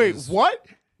way out. Wait, was... what?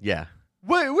 Yeah.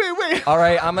 Wait. All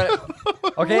right, I'm gonna.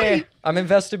 Okay, Wait. I'm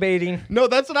investigating. No,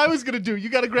 that's what I was going to do. You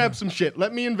got to grab some shit.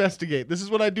 Let me investigate. This is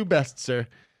what I do best, sir.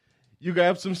 You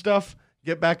grab some stuff,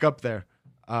 get back up there.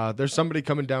 There's somebody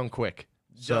coming down quick.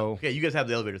 So, Okay, you guys have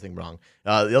the elevator thing wrong.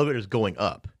 The elevator's going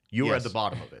up. You were at Yes. the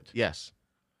bottom of it. yes.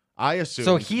 I assume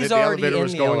So he's that the already elevator in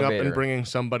was the going up elevator. and bringing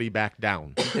somebody back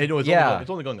down. Hey, no, Yeah. it's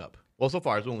only going up. Well, so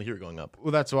far, it's only here going up.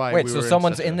 Well, that's why Wait, we so were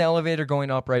someone's such in a- the elevator going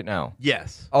up right now?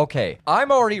 Yes. Okay,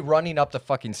 I'm already running up the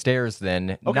fucking stairs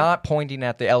then, not pointing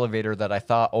at the elevator that I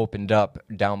thought opened up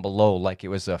down below like it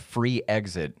was a free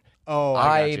exit. Oh,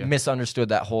 I gotcha. misunderstood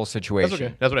that whole situation. That's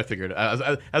okay. That's what I figured. As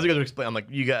you guys were explaining, I'm like,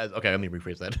 you guys. Okay, let me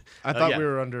rephrase that. I thought yeah. we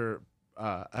were under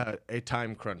a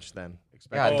time crunch then.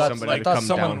 Yeah, I Expecting thought- somebody I to thought come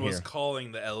someone down Someone was here.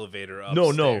 calling the elevator up.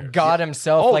 No. God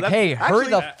himself, Oh, like, that's- hey, hurry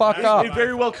the actually, fuck that- up. It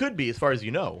very well could be, as far as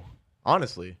you know,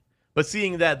 honestly. But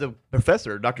seeing that the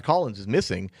professor, Dr. Collins, is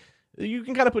missing, you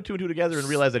can kind of put two and two together and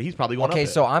realize that he's probably going Okay, up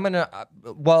so I'm gonna.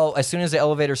 Well, as soon as the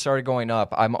elevator started going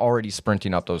up, I'm already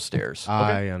sprinting up those stairs.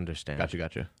 I understand.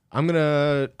 Gotcha. I'm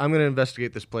gonna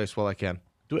investigate this place while I can.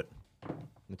 Do it.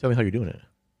 Tell me how you're doing it.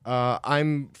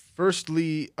 I'm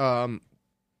firstly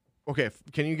okay.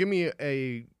 Can you give me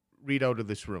a readout of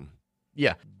this room?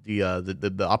 Yeah, the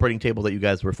operating table that you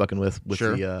guys were fucking with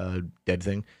Sure. the dead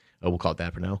thing. We'll call it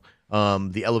that for now.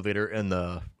 The elevator and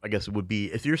I guess it would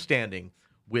be if you're standing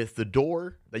with the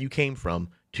door that you came from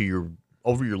to your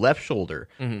over your left shoulder.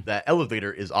 That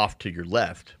elevator is off to your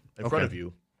left in front of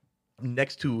you,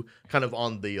 next to kind of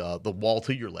on the wall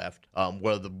to your left,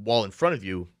 where the wall in front of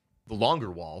you, the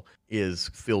longer wall, is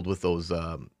filled with those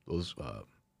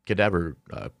cadaver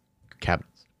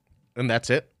cabinets. And that's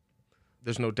it.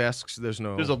 There's no desks. There's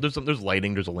no. There's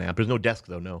lighting. There's a lamp. There's no desk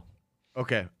though. No.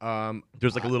 Okay.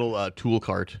 There's like a little tool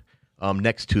cart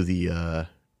next to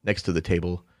the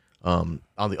table on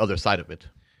the other side of it.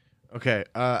 Okay.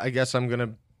 I guess I'm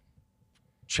gonna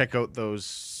check out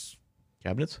those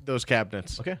Cabinets.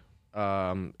 cabinets. Okay.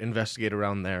 Investigate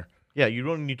around there. Yeah, you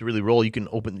don't need to really roll. You can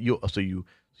open you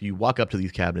walk up to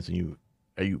these cabinets and you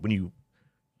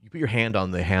put your hand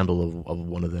on the handle of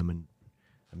one of them and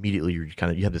immediately you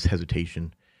have this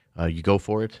hesitation. You go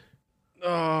for it.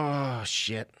 Oh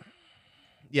shit.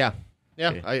 Yeah.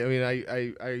 Okay. I mean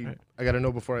I gotta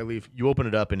know before I leave. You open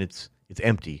it up and it's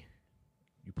empty.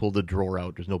 You pull the drawer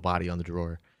out. There's no body on the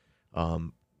drawer.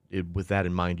 With that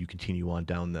in mind, you continue on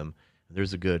down them.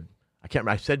 There's a good.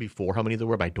 I said before how many there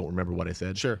were, but I don't remember what I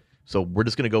said. Sure. So we're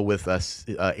just gonna go with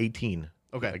 18.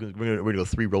 Okay. We're gonna go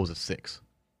 3 rows of 6.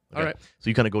 Okay? All right. So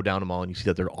you kind of go down them all, and you see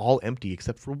that they're all empty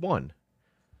except for one.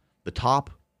 The top.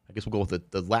 I guess we'll go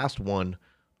with the last one,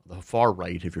 the far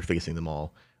right, if you're facing them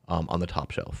all, on the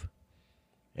top shelf.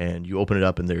 And you open it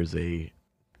up, and there's a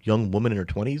young woman in her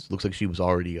 20s. Looks like she was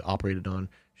already operated on.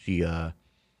 She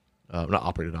not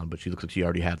operated on, but she looks like she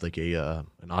already had like an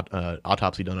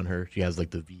autopsy done on her. She has like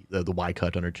the Y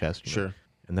cut on her chest. You know? Sure.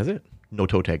 And that's it. No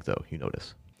toe tag though. You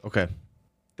notice. Okay.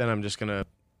 Then I'm just gonna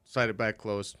slide it back,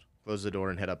 close the door,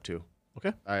 and head up too.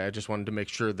 Okay. I just wanted to make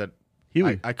sure that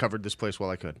Huey. I covered this place while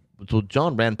I could. So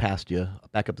John ran past you,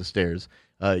 back up the stairs.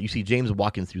 You see James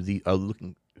walking through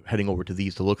heading over to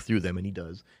these to look through them, and he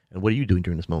does. And what are you doing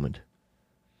during this moment?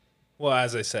 Well,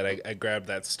 as I said, I grabbed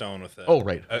that stone with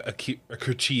a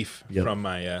kerchief Yep. from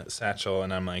my satchel,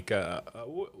 and I'm like,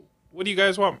 what do you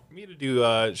guys want me to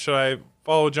do? Should I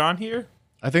follow John here?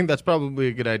 I think that's probably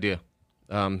a good idea.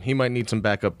 He might need some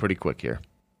backup pretty quick here.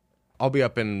 I'll be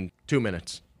up in 2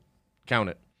 minutes. Count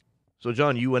it. So,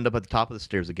 John, you end up at the top of the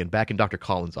stairs again, back in Dr.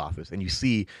 Collins' office, and you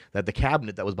see that the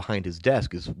cabinet that was behind his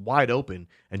desk is wide open,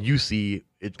 and you see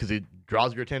it because it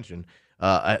draws your attention.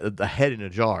 A head in a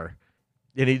jar,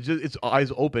 and its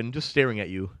eyes open, just staring at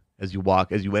you as you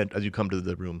come to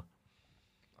the room.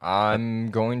 I'm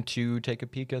going to take a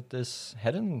peek at this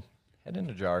head in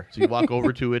a jar. So you walk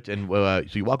over to it, and so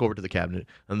you walk over to the cabinet,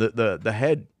 and the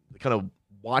head kind of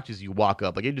watches you walk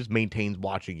up, like it just maintains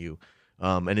watching you.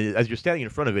 As you're standing in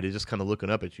front of it, it's just kind of looking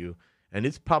up at you. And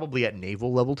it's probably at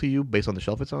navel level to you based on the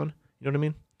shelf it's on. You know what I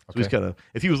mean? So he's kind of,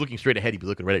 if he was looking straight ahead, he'd be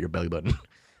looking right at your belly button.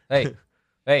 Hey.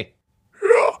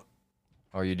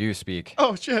 Oh, you do speak.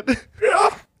 Oh shit.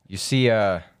 You see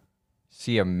a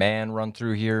man run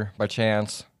through here by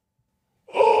chance?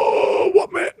 Oh,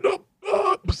 what man? No,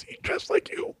 was he dressed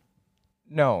like you?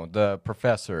 No, the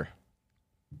professor.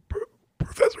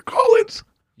 Professor Collins?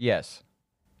 Yes.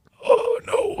 Oh,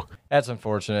 no. That's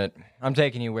unfortunate. I'm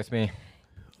taking you with me.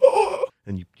 Oh.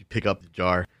 And you pick up the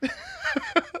jar.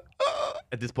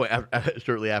 At this point,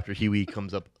 shortly after, Huey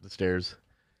comes up the stairs.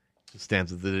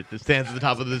 Stands at the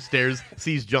top of the stairs,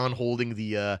 sees John holding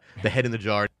the head in the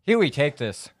jar. Huey, take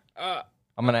this.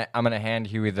 I'm gonna hand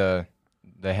Huey the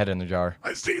head in the jar.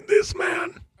 I seen this,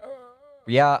 man.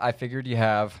 Yeah, I figured you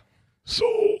have.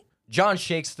 So John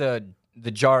shakes the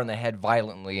jar in the head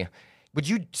violently. Would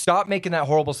you stop making that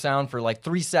horrible sound for like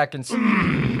 3 seconds?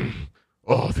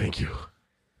 oh, thank you.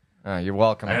 You're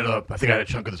welcome. I think I had a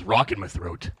chunk of this rock in my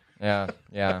throat. Yeah.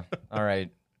 All right.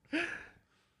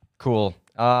 Cool.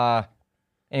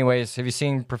 Anyways, have you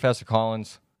seen Professor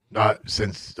Collins? Not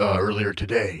since earlier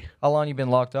today. How long you been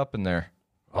locked up in there?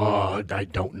 I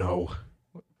don't know.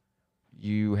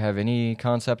 You have any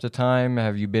concept of time?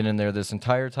 Have you been in there this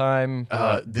entire time?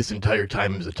 This entire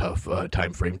time is a tough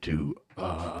time frame to.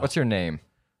 What's your name?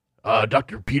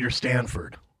 Dr. Peter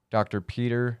Stanford. Dr.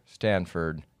 Peter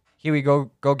Stanford. Huey, go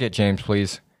get James,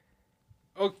 please.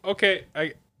 Oh, okay,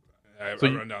 I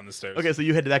run down the stairs. Okay, so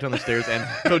you head back down the stairs,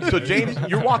 and so James,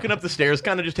 you're walking up the stairs,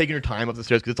 kind of just taking your time up the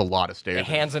stairs because it's a lot of stairs.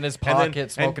 Hands in his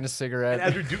pocket, smoking a cigarette.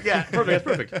 And as you're perfect, that's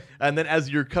perfect. And then as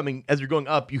you're going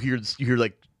up, you hear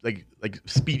like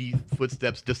speedy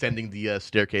footsteps descending the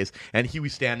staircase, and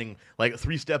Huey's standing like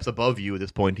 3 steps above you at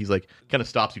this point. He's like kind of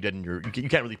stops you dead in you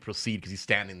can't really proceed because he's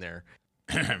standing there.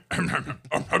 There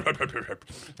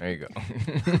you go.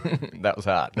 That was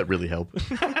hot. That really helped.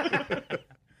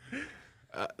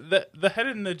 The head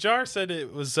in the jar said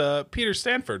it was Peter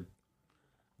Stanford.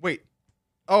 Wait.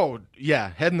 Oh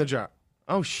yeah, head in the jar.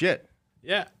 Oh shit.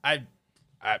 Yeah,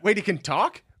 Wait, he can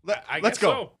talk? Let's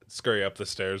go. So. Scurry up the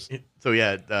stairs. So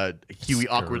yeah, Huey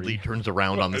awkwardly turns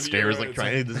around on the stairs, like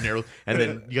trying this narrow, and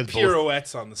then you guys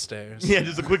pirouettes on the stairs. Yeah,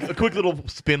 just a quick little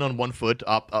spin on one foot,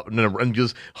 up, and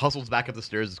just hustles back up the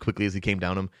stairs as quickly as he came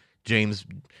down them. James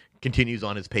continues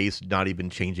on his pace, not even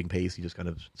changing pace. He just kind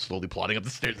of slowly plodding up the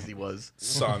stairs as he was.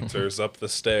 Saunters up the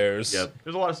stairs. Yep.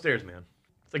 There's a lot of stairs, man.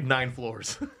 It's like 9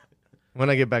 floors. When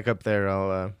I get back up there,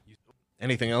 I'll.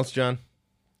 Anything else, John?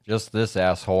 Just this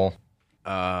asshole.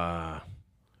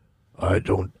 I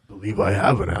don't believe I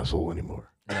have an asshole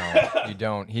anymore. No, you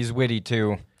don't. He's witty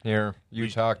too. Here, you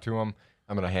talk to him.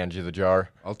 I'm gonna hand you the jar.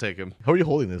 I'll take him. How are you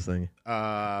holding this thing?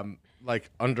 Like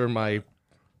under my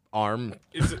arm.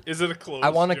 Is it a closed I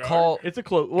want to jar? call. It's a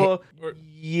close. Well,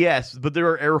 yes, but there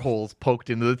are air holes poked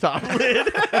into the top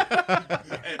lid.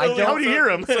 How do you hear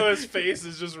him? So his face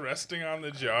is just resting on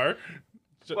the jar.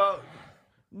 Well,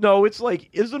 no, it's like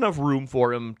is enough room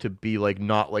for him to be like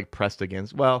not like pressed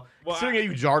against. Well, considering that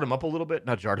you jarred him up a little bit,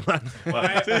 not jarred him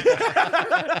up.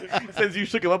 Since you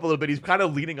shook him up a little bit, he's kind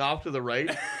of leaning off to the right.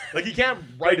 Like he can't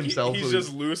right himself. He's so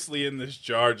just loosely in this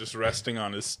jar, just resting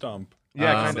on his stump.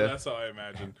 Yeah, So kinda. that's how I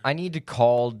imagine. I need to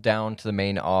call down to the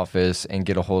main office and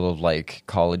get a hold of like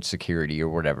college security or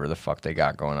whatever the fuck they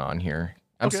got going on here.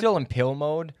 I'm Okay. still in pill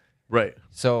mode. right.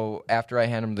 So after I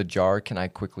hand him the jar, can I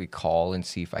quickly call and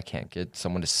see if I can't get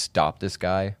someone to stop this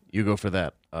guy? You go for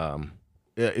that.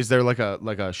 Is there like a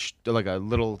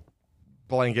little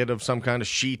blanket of some kind, a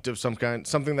sheet of some kind,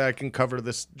 something that I can cover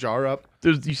this jar up?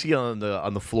 There's you see on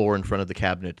the floor in front of the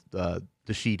cabinet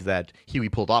the sheet that Huey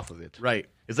pulled off of it. Right.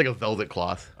 It's like a velvet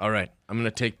cloth. All right. I'm gonna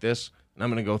take this and I'm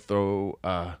gonna go throw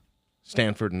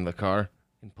Stanford in the car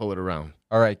and pull it around.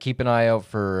 All right, keep an eye out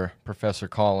for Professor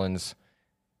Collins.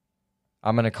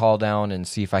 I'm going to call down and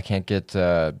see if I can't get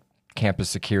campus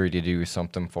security to do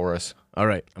something for us. All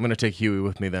right. I'm gonna take Huey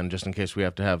with me then, just in case we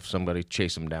have to have somebody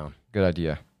chase him down. Good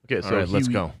idea. Okay, so All right, let's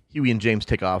go. Huey and James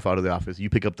take off out of the office. You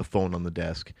pick up the phone on the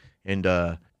desk, and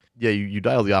you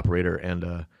dial the operator,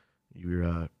 and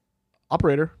your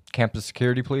operator Campus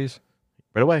security, please.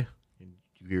 right away. And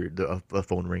you hear the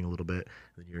phone ring a little bit,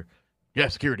 and you're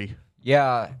security.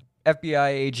 Yeah, FBI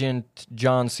agent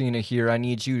John Cena here. I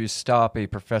need you to stop a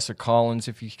Professor Collins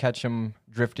if you catch him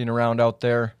drifting around out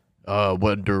there.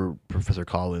 What under Professor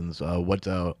Collins?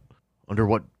 Under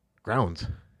what grounds?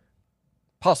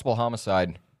 Possible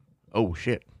homicide. Oh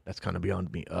shit, that's kind of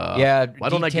beyond me. Yeah, why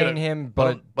don't I get detain him,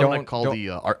 why but don't I don't- call don't- the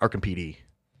Arkham PD?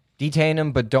 Detain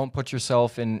him, but don't put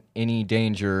yourself in any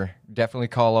danger. Definitely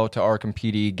call out to Arkham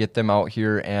PD, get them out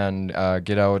here, and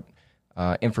get out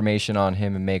information on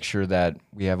him and make sure that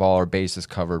we have all our bases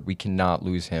covered. We cannot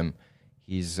lose him.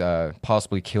 He's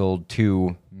possibly killed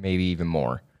 2, maybe even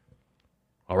more.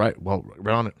 All right, well,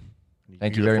 right on it.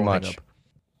 Thank hear you the very phone hang much. up.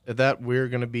 At that, we're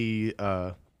gonna be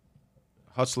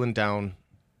hustling down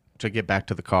to get back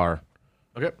to the car.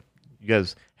 Okay, you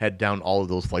guys head down all of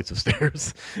those flights of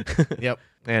stairs. Yep.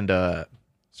 And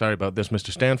Sorry about this,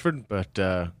 Mr. Stanford, but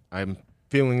I'm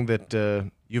feeling that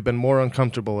you've been more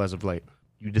uncomfortable as of late.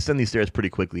 you descend these stairs pretty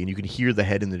quickly, and you can hear the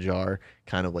head in the jar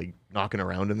kind of like knocking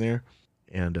around in there.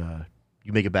 And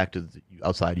you make it back to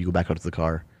outside. You go back out to the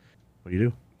car. What do you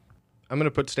do? I'm gonna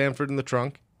put Stanford in the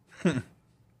trunk. Hey,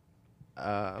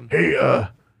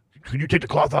 can you take the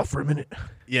cloth off for a minute?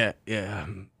 Yeah.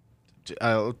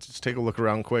 I'll just take a look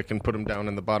around quick and put him down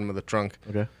in the bottom of the trunk,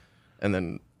 Okay. and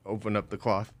then open up the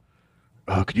cloth.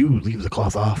 Could you leave the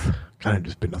cloth off? Kind of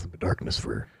just been nothing but darkness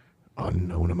for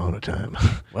unknown amount of time.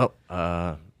 Well,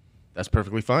 that's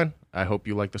perfectly fine. I hope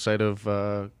you like the sight of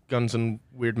guns and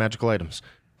weird magical items.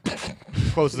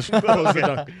 close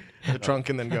the trunk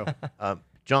and then go.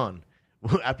 John,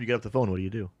 after you get off the phone, what do you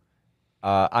do?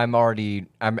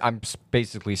 I'm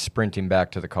basically sprinting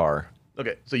back to the car.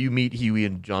 Okay, so you meet Huey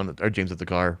and James at the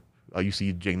car. You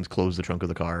see James close the trunk of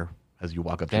the car as you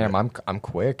walk up. Damn, to it. I'm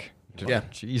quick. Yeah.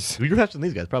 Jeez. You're faster than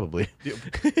these guys, probably.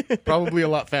 Probably a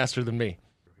lot faster than me.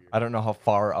 I don't know how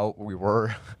far out we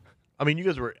were. I mean, you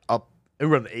guys were up. We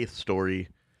were on the 8th story,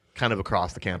 kind of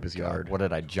across the campus yard. What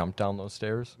did I jump down those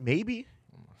stairs? Maybe.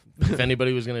 If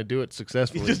anybody was going to do it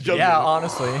successfully. Just jump. Yeah,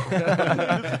 honestly.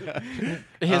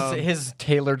 his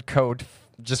tailored coat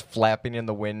just flapping in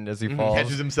the wind as he falls.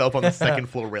 Catches himself on the second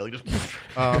floor railing. Just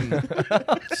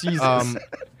Jesus.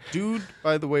 Dude,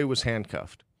 by the way, was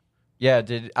handcuffed. Yeah,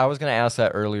 I was gonna ask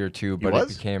that earlier too, but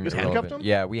was? it became You just handcuffed irrelevant. him?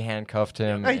 Yeah, we handcuffed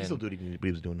him. he can and- still do what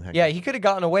he was doing. yeah, he could have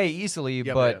gotten away easily,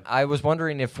 but yeah. I was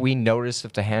wondering if we noticed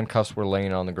if the handcuffs were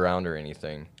laying on the ground or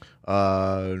anything.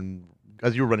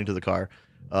 As you were running to the car,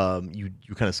 you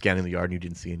kind of scanning the yard and you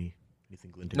didn't see anything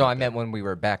glinting. No, like I meant that. when we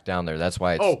were back down there. That's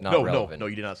why it's Oh not no, relevant. no,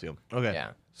 you did not see him. Okay. Yeah.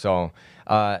 So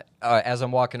as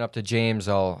I'm walking up to James,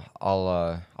 I'll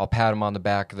pat him on the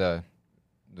back of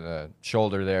the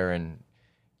shoulder there, and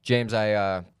James,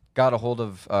 I got a hold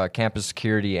of campus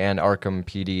security and Arkham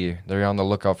PD. They're on the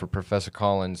lookout for Professor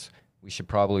Collins. We should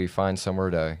probably find somewhere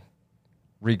to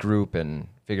regroup and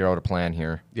figure out a plan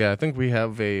here. Yeah, I think we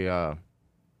have a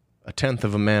tenth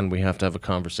of a man we have to have a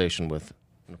conversation with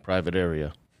in a private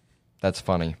area. That's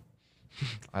funny.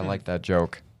 I like that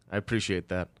joke. I appreciate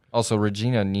that. Also,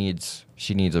 Regina needs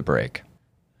a break.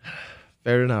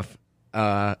 Fair enough.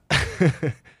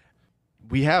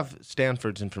 We have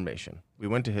Stanford's information. We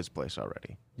went to his place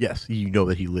already. Yes, you know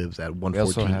that he lives at also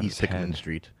 114 have East his Hickman head.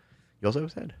 Street. You also have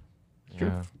his head.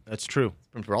 Yeah. That's true.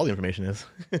 That's where all the information is.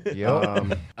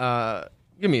 Yep.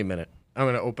 Give me a minute. I'm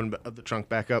going to open the trunk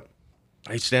back up.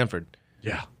 Hey, Stanford.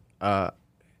 Yeah.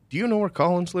 Do you know where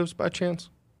Collins lives by chance?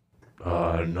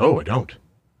 No, I don't.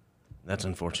 That's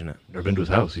unfortunate. Never been to his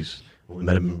house. He's only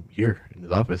met him here in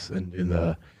his office and in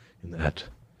that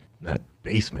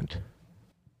basement.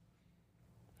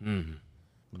 Hmm.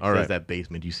 All All right. right. That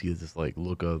basement, you see this like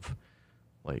look of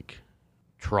like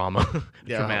trauma,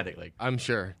 traumatic. Like, I'm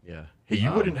sure. yeah. Hey,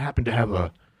 you wouldn't happen to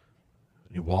have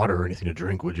any water or anything to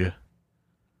drink, would you?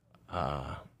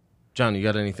 John, you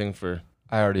got anything for...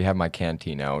 I already have my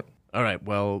canteen out. All right,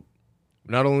 well,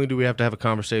 not only do we have to have a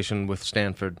conversation with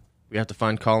Stanford, we have to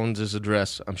find Collins'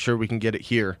 address. I'm sure we can get it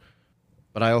here,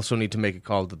 but I also need to make a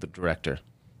call to the director.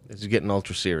 This is getting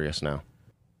ultra serious now.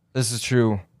 This is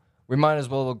true. We might as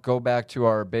well go back to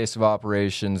our base of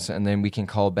operations, and then we can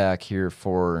call back here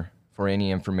for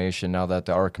any information now that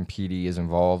the Arkham PD is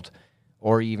involved,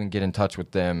 or even get in touch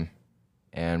with them,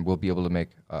 and we'll be able to make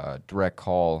a direct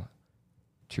call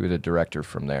to the director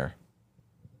from there.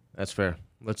 That's fair.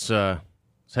 Let's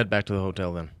head back to the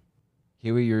hotel then.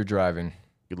 Huey, you're driving.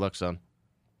 Good luck, son.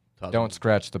 Don't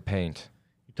scratch the paint.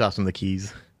 You toss him the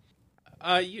keys.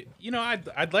 You know,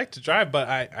 I'd like to drive, but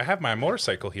I have my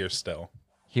motorcycle here still.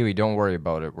 Huey, don't worry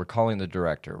about it. We're calling the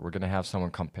director. We're going to have someone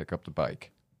come pick up the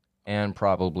bike and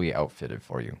probably outfit it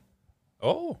for you.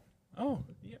 Oh,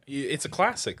 yeah. It's a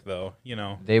classic, though. You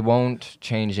know. They won't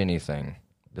change anything.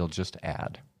 They'll just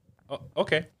add. Oh,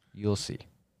 okay. You'll see.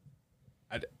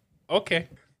 Okay.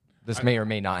 This may or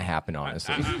may not happen,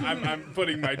 honestly. I'm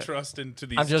putting my trust into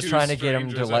these. I'm just two trying to get him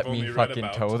to strangers let I've me only read fucking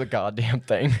about. tow the goddamn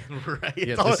thing. Right.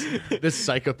 Yeah, this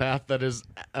psychopath that is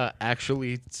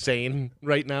actually sane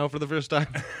right now for the first time.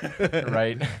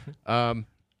 Right?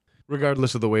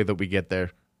 Regardless of the way that we get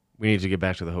there, we need to get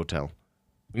back to the hotel.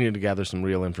 We need to gather some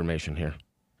real information here.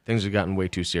 Things have gotten way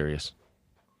too serious.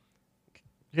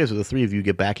 Okay, so the three of you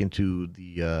get back into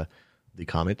the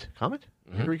Comet. Comet?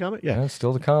 Mercury Comet? Yeah. Yeah, it's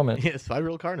still the comment. Yeah, it's a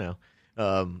 5-year-old car now.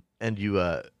 And you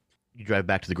drive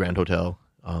back to the Grand Hotel.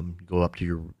 You go up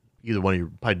to probably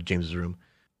to James's room.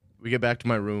 We get back to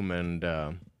my room, and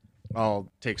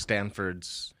I'll take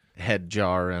Stanford's head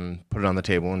jar and put it on the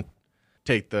table and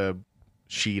take the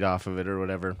sheet off of it or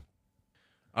whatever.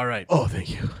 All right. Oh, thank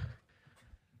you.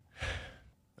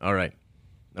 All right.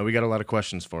 Now we got a lot of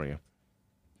questions for you.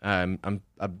 I'm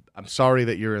sorry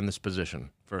that you're in this position,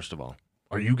 first of all.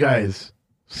 Are you guys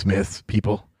Smith's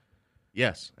people?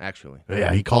 Yes, actually.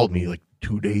 Yeah, he called me like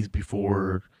 2 days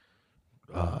before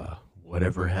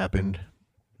whatever happened.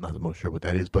 Not the most sure what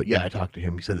that is, but yeah, I talked to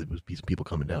him. He said it was some people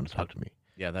coming down to talk to me.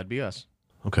 Yeah, that'd be us.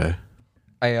 Okay.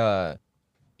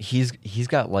 He's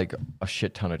got like a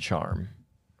shit ton of charm.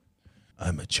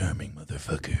 I'm a charming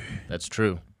motherfucker. That's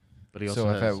true. But he also So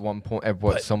if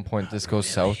has... at some point this goes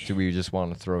south, do we just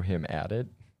want to throw him at it?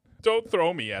 Don't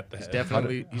throw me at the head. How do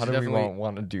we definitely...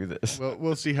 want to do this? Well,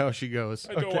 we'll see how she goes.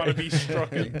 I don't want to be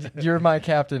struck. You're my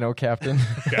captain, oh captain.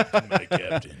 Captain, my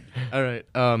captain. All right.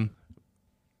 All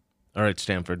right,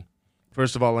 Stanford.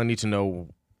 First of all, I need to know,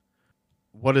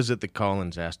 what is it that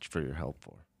Collins asked for your help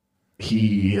for?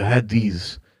 He had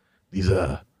this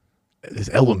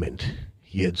element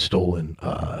he had stolen.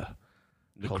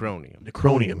 Necronium.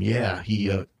 Necronium, yeah.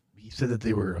 He said that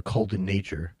they were occult in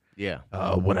nature. Yeah.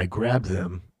 When I grabbed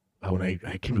them, when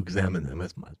I came to examine them,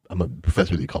 I'm a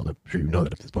professor of the occult. I'm sure you know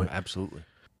that at this point. Absolutely.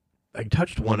 I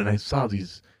touched one and I saw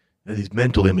these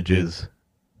mental images.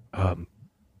 I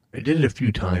did it a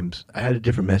few times. I had a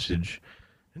different message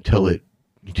until it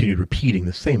continued repeating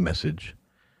the same message.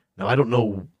 Now, I don't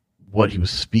know what he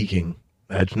was speaking.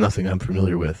 That's nothing I'm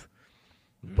familiar with.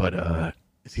 But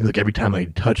it seems like every time I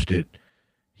touched it,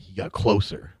 he got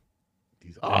closer.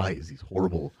 These eyes, these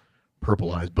horrible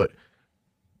purple eyes. But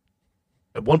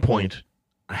at one point,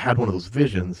 I had one of those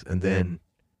visions, and then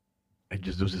there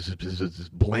was this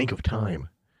blank of time.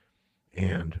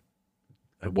 And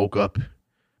I woke up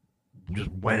just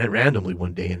randomly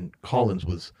one day, and Collins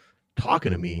was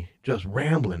talking to me, just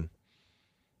rambling.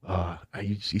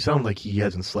 He sounded like he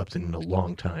hasn't slept in a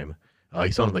long time.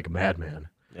 He sounded like a madman.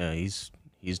 Yeah, he's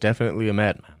definitely a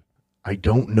madman. I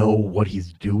don't know what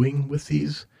he's doing with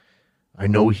these. I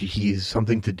know he's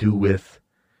something to do with.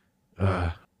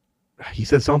 He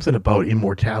said something about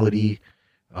immortality.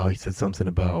 He said something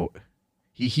about.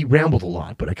 He rambled a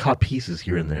lot, but I caught pieces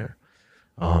here and there.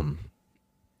 I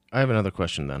have another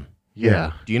question then.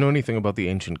 Yeah. Do you know anything about the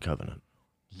Ancient Covenant?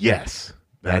 Yes.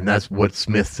 And that's what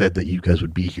Smith said that you guys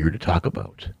would be here to talk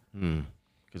about.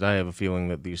 Because I have a feeling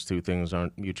that these two things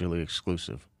aren't mutually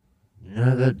exclusive.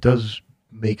 Yeah, that does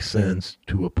makes sense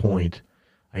to a point.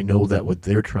 I know that what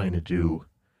they're trying to do,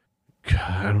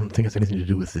 I don't think it's anything to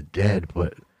do with the dead,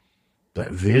 but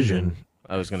that vision,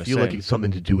 I was going I to feel say. like it's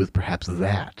something to do with perhaps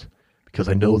that. Because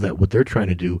I know that what they're trying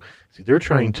to do, see, they're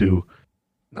trying to,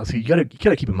 now see, you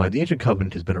gotta keep in mind, the Ancient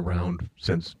Covenant has been around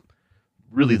since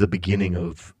really the beginning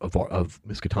of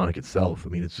Miskatonic itself. I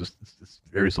mean, it's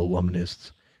various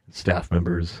alumnists and staff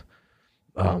members.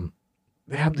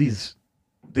 They have these,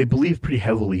 they believe pretty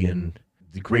heavily in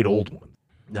the Great Old One.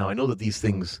 Now, I know that these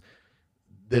things,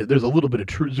 there's a little bit of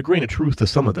truth, there's a grain of truth to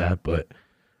some of that, but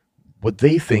what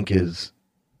they think is,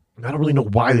 I don't really know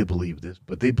why they believe this,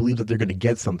 but they believe that they're going to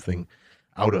get something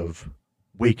out of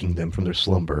waking them from their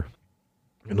slumber.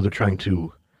 You know, they're trying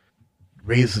to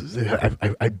raise,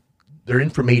 their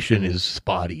information is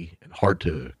spotty and hard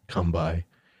to come by.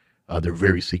 They're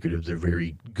very secretive. They're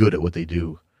very good at what they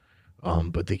do.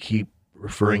 But they keep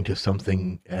referring to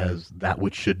something as that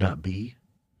which should not be.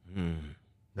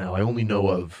 Now, I only know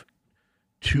of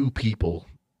 2 people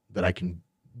that I can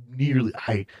nearly,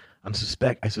 I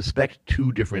suspect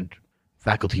 2 different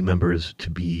faculty members to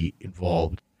be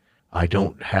involved. I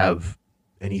don't have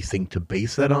anything to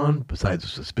base that on besides a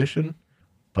suspicion,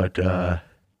 but the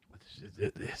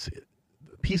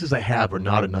pieces I have are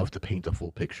not enough to paint a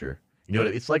full picture. You know,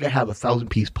 it's like I have a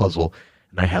 1,000-piece puzzle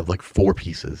and I have like 4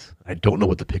 pieces. I don't know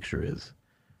what the picture is.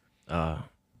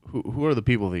 Who are the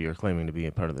people that you're claiming to be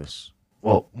a part of this?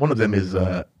 Well, one of them is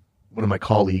one of my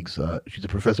colleagues. She's a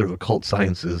professor of occult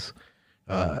sciences,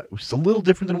 which is a little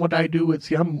different than what I do.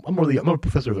 I'm a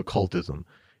professor of occultism.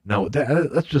 Now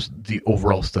that's just the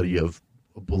overall study of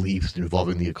beliefs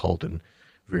involving the occult and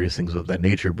various things of that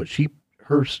nature. But she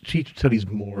studies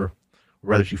more, or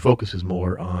rather, she focuses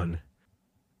more on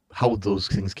how those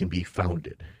things can be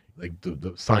founded, like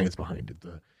the science behind it,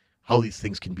 how these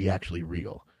things can be actually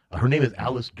real. Her name is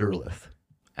Alice Derleth.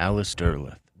 Alice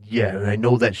Derleth. Yeah, and I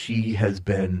know that she has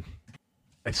been.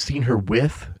 I've seen her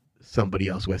with somebody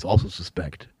else who I also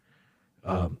suspect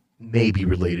may be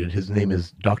related. His name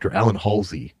is Dr. Alan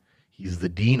Halsey. He's the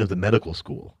dean of the medical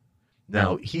school.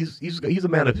 Now he's a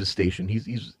man of his station.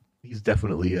 He's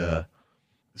definitely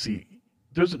see.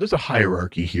 There's a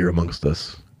hierarchy here amongst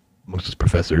us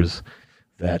professors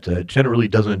that generally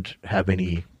doesn't have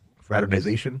any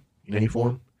fraternization in any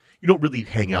form. You don't really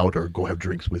hang out or go have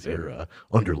drinks with your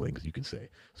underlings, you could say.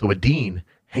 So a dean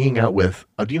hanging out with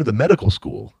a dean of the medical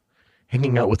school,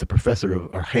 hanging out with a professor of,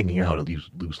 or hanging out at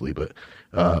least loosely, but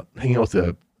hanging out with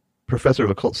a professor of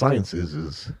occult sciences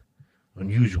is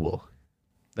unusual.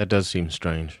 That does seem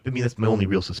strange. I mean, that's my only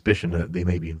real suspicion that they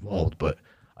may be involved, but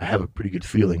I have a pretty good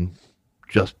feeling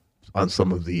just on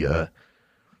some of the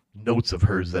notes of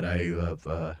hers that I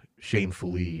have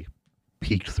shamefully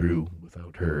peeked through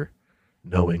without her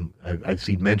knowing. I've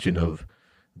seen mention of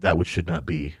that which should not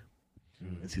be.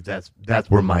 And see, that's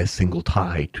where my single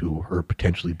tie to her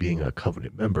potentially being a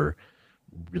Covenant member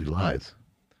really lies.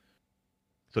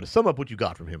 So to sum up what you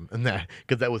got from him, and that,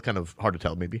 because that was kind of hard to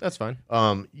tell, maybe. That's fine.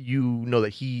 You know that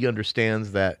he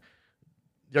understands that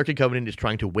the Arctic Covenant is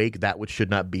trying to wake that which should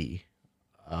not be,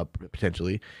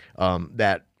 potentially.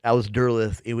 That Alice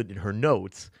Derleth, in her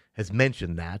notes, has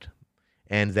mentioned that,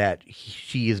 and that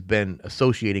she has been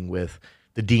associating with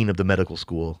the dean of the medical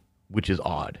school, which is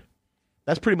odd.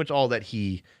 That's pretty much all that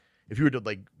he. If you were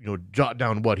to jot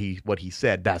down what he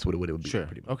said, that's what it would be. Sure.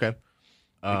 Pretty much. Okay.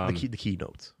 The key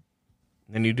notes.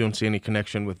 And you don't see any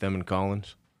connection with them and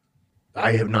Collins?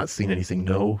 I have not seen anything.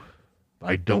 No,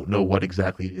 I don't know what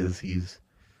exactly it is he's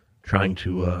trying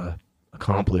to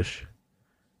accomplish.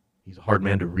 He's a hard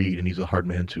man to read, and he's a hard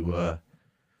man to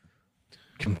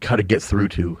can kind of get through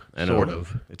to. Sort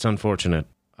of. It's unfortunate.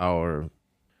 I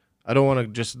don't want to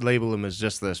just label him as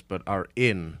just this, but our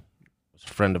inn was a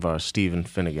friend of ours, Stephen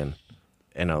Finnegan,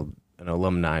 and an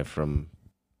alumni from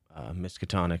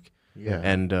Miskatonic. Yeah,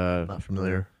 and not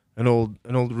familiar. An old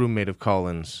roommate of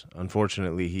Collins.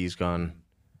 Unfortunately, he's gone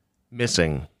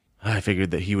missing. I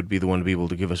figured that he would be the one to be able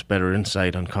to give us better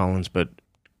insight on Collins, but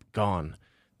gone.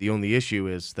 The only issue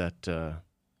is that,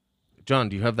 John,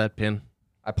 do you have that pin?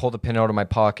 I pulled a pin out of my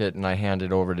pocket and I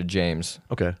handed it over to James.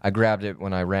 Okay. I grabbed it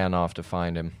when I ran off to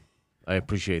find him. I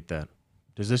appreciate that.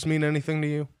 Does this mean anything to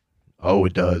you? Oh,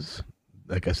 it does.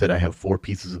 Like I said, I have 4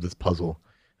 pieces of this puzzle,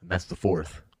 and that's the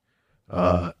 4th.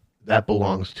 That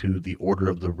belongs to the Order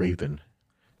of the Raven.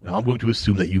 Now, I'm going to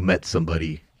assume that you met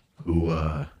somebody who...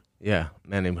 Yeah, a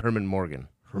man named Herman Morgan.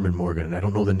 Herman Morgan, and I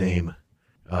don't know the name.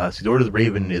 See, the Order of the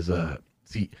Raven is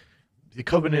See, the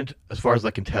Covenant, as far as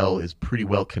I can tell, is pretty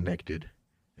well connected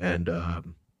and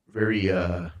very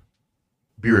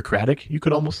bureaucratic, you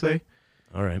could almost say.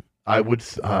 All right. I would...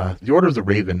 the Order of the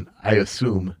Raven, I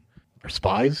assume, are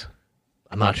spies.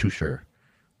 I'm not too sure.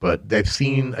 But I've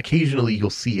seen, occasionally you'll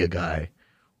see a guy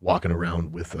walking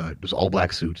around with just all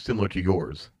black suit, similar to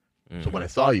yours. So when I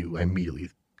saw you, I immediately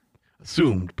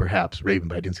assumed perhaps Raven,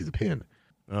 but I didn't see the pin.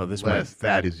 Oh, this Unless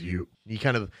that is you. He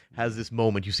kind of has this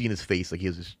moment, you see in his face, like he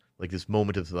has this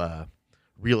moment of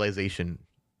realization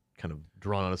kind of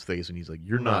drawn on his face, and he's like,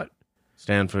 you're not,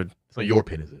 Stanford. it's not your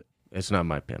pin, is it? It's not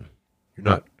my pin. You're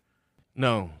not.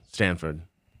 No, Stanford.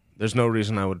 There's no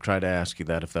reason I would try to ask you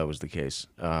that if that was the case.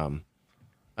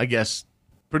 I guess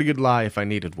pretty good lie if I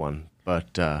needed one,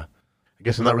 but I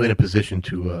guess I'm not really in a position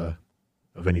to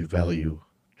of any value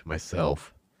to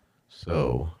myself.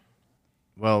 So,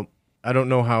 well, I don't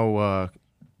know how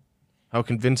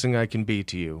convincing I can be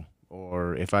to you,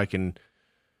 or if I can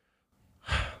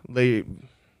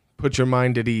put your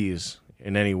mind at ease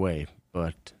in any way.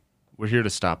 But we're here to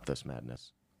stop this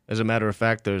madness. As a matter of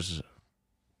fact, there's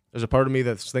a part of me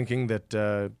that's thinking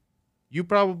that you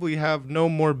probably have no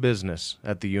more business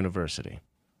at the university.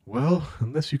 well,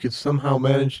 unless you could somehow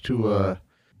manage to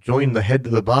join the head to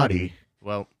the body,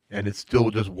 Well, and it still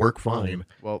just work fine.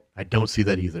 well, I don't see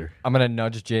that either. I'm gonna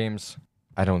nudge James.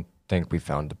 I don't think we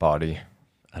found the body.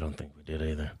 I don't think we did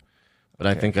either. But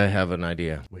I think I have an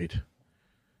idea. Wait,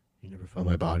 you never found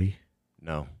my body?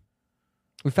 No,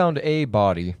 We found a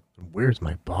body. Where's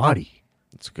my body?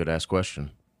 it's a good-ass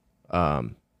question.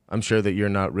 I'm sure that you're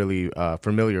not really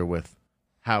familiar with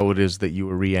how it is that you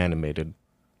were reanimated.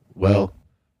 Well,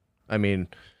 I mean,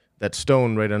 that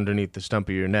stone right underneath the stump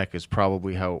of your neck is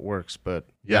probably how it works, but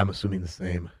yeah, I'm assuming the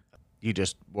same. you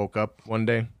just woke up one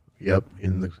day? Yep,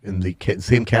 in the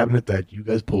same cabinet that you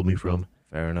guys pulled me from.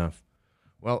 Fair enough.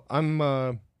 Well, I'm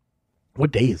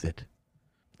What day is it?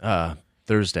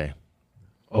 Thursday.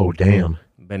 Oh, damn.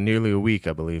 Been nearly a week,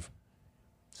 I believe,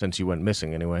 since you went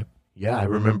missing anyway. Yeah, I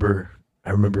remember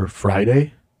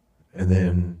Friday, and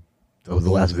then the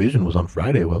last vision was on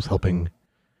Friday. While I was helping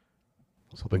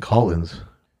Collins.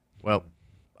 Well,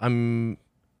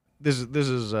 this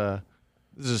is a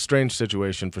strange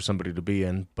situation for somebody to be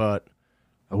in, but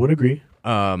I would agree.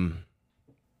 I'm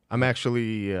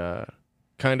actually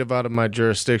kind of out of my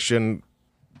jurisdiction.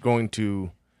 I'm going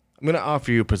to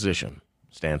offer you a position,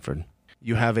 Stanford.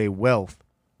 You have a wealth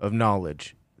of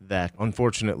knowledge that,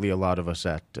 unfortunately, a lot of us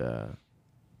at the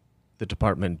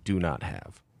department do not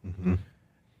have. Mm-hmm.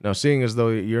 Now, seeing as though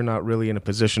you're not really in a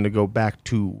position to go back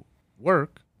to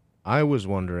work, I was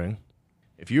wondering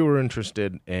if you were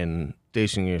interested in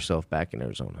stationing yourself back in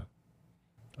Arizona.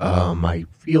 I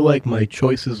feel like my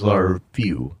choices are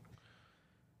few.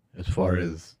 As far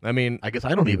as, I mean, I guess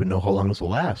I don't even know how long this will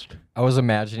last. I was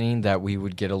imagining that we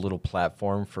would get a little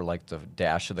platform for like the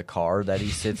dash of the car that he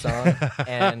sits on,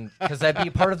 and because that'd be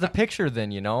part of the picture,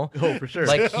 then Oh, for sure.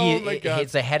 like Oh my God.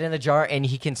 it's a head in the jar, and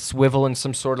he can swivel in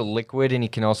some sort of liquid, and he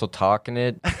can also talk in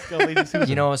it.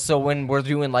 So when we're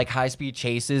doing like high speed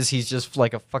chases, he's just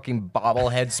like a fucking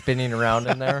bobblehead spinning around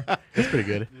in there. That's pretty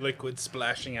good. Liquid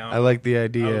splashing out, I like the out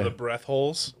of the idea. breath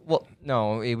holes. Well,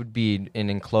 no, it would be an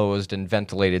enclosed and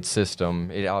ventilated system.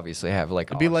 It obviously have like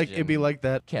It'd be like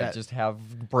that, can't that just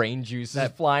have brain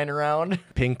juices flying around.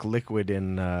 pink liquid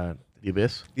in The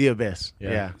Abyss? the abyss.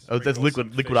 Yeah. Oh, that's Sprinkle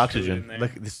some liquid fish oxygen. food in there.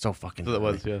 Look, it's so fucking. That's what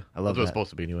it was, funny. yeah. I love That's what it's that. supposed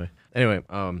to be anyway. Anyway,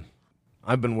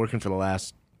 I've been working for the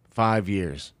last 5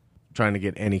 years trying to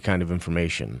get any kind of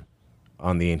information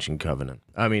on the Ancient Covenant.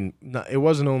 I mean, it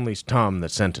wasn't only Tom that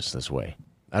sent us this way.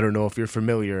 I don't know if you're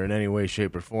familiar in any way,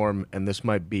 shape, or form, and this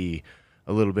might be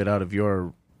a little bit out of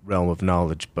your realm of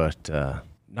knowledge, but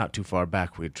not too far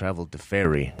back we had traveled to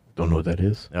Ferry. Don't know what that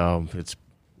is. It's Is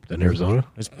that in Arizona?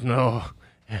 no,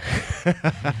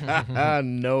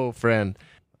 no, friend.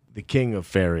 The king of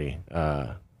Ferry,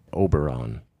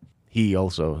 Oberon, he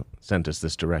also sent us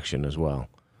this direction as well.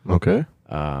 Okay.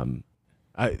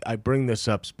 I bring this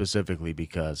up specifically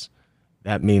because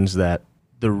that means that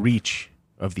the reach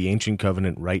of the Ancient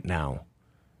Covenant right now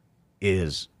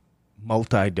is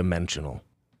multi-dimensional.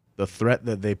 The threat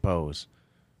that they pose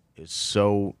is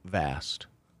so vast.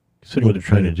 Considering what they're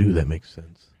trying to do, that makes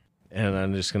sense. And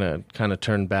I'm just gonna kind of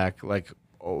turn back, like,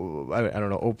 I don't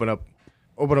know, open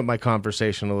up my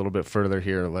conversation a little bit further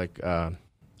here. Like,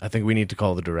 I think we need to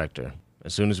call the director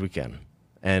as soon as we can.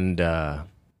 And I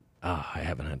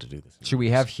haven't had to do this. Should we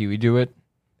have Huey do it?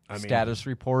 I mean, Status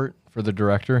report for the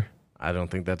director. I don't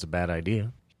think that's a bad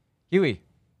idea. Huey,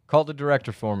 call the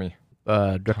director for me.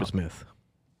 Director Smith.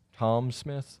 Tom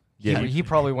Smith? Yeah, He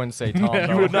probably wouldn't say Tom. You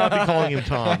though. would not be calling him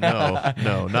Tom.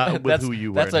 No, not with who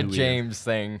you were. That's a and who he is. James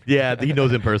thing. Yeah, he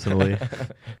knows him personally.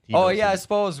 He Oh knows yeah, I him.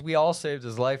 suppose we all saved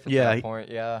his life at Yeah, that point.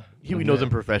 Yeah. Huey knows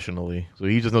him professionally, so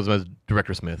he just knows him as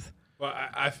Director Smith. Well,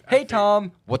 I Hey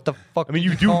Tom, what the fuck? I mean,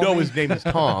 did you do call know me? his name is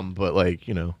Tom, but like,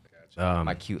 you know.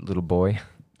 My cute little boy.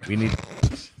 We need.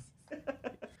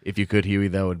 If you could, Huey,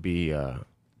 that would be an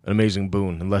amazing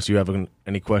boon. Unless you have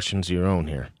any questions of your own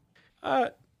here.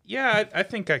 Yeah, I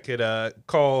think I could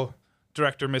call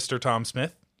director Mr. Tom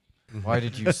Smith. Why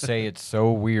did you say it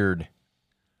so weird?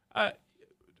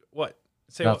 What?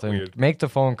 Say Nothing. what weird? Make the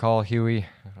phone call, Huey.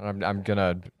 I'm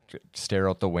gonna stare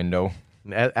out the window.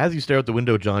 As you stare out the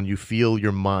window, John, you feel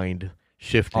your mind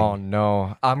shifting. Oh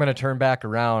no! I'm gonna turn back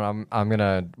around. I'm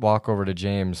gonna walk over to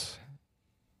James.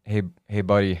 Hey,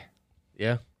 buddy.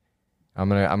 Yeah. I'm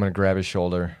gonna grab his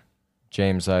shoulder.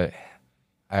 James, I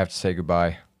have to say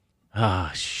goodbye.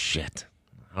 Ah, shit.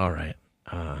 All right.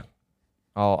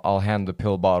 I'll hand the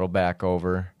pill bottle back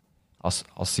over.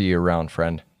 I'll see you around,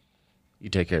 friend. You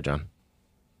take care, John.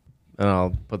 And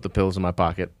I'll put the pills in my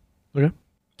pocket. Okay.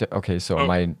 Okay, so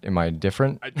am I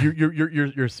different?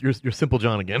 You're simple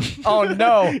John again. Oh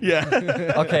no!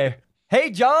 Yeah. Okay. Hey,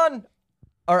 John.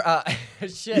 Or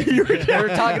shit. We were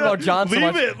talking about John so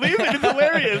much. Leave it. It's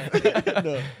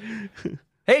hilarious.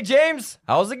 Hey, James.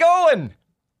 How's it going?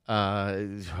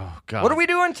 Oh God. What are we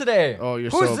doing today? Oh,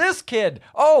 you're Who's so- this kid?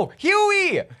 Oh,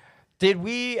 Huey. Did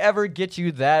we ever get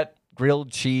you that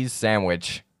grilled cheese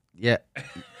sandwich? Yeah.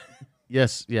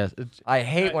 Yes. I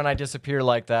hate when I disappear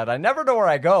like that. I never know where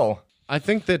I go. I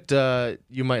think that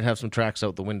you might have some tracks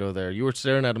out the window there. You were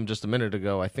staring at them just a minute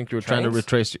ago. I think you were trying to Trains?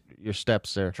 retrace your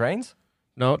steps there. Trains?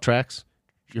 No, tracks.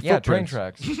 Your Yeah, train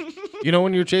footprints. tracks. You know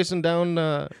when you were chasing down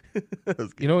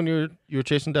you know when you were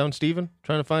chasing down Steven,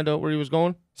 trying to find out where he was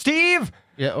going? Steve!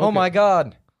 Yeah, Oh okay. my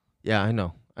God. Yeah, I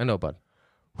know, bud.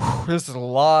 This is a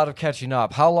lot of catching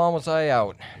up. How long was I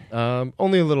out?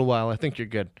 Only a little while. I think you're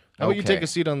good. How about you Okay. take a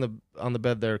seat on the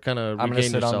bed there, kind of I'm gonna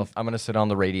regain sit yourself? I'm gonna sit on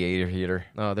the radiator heater.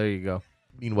 Oh, there you go.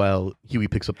 Meanwhile, Huey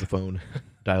picks up the phone,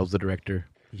 dials the director,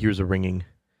 he hears a ringing,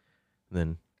 and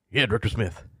then, yeah, Director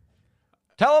Smith.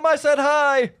 Tell him I said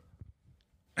hi.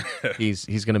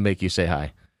 He's gonna make you say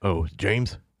hi. Oh,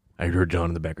 James? I heard John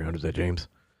in the background. Is that James?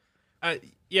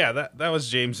 Yeah, that was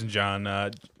James and John. I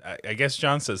guess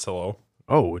John says hello.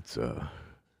 Oh, it's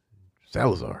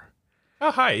Salazar.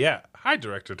 Oh, hi. Yeah. Hi,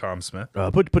 Director Tom Smith.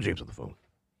 Put James on the phone.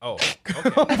 Oh,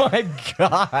 okay. Oh my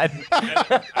God.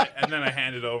 And then I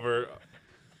hand it over.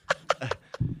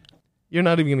 You're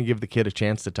not even gonna give the kid a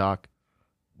chance to talk.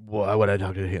 Why would I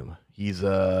talk to him? He's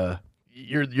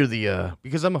you're the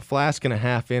Because I'm a flask and a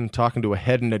half in talking to a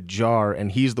head in a jar,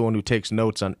 and he's the one who takes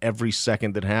notes on every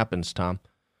second that happens, Tom.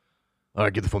 All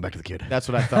right, give the phone back to the kid. That's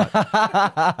what I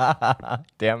thought.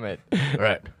 Damn it. All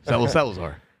right,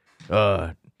 Salazar.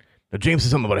 Now James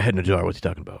said something about a head in a jar. What's he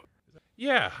talking about?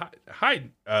 Yeah. Hi,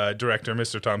 Director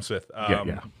Mr. Tom Smith.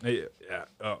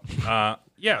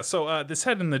 Yeah. So this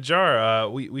head in the jar,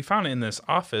 we found it in this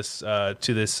office to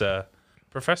this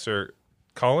Professor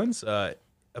Collins.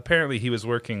 Apparently, he was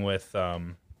working with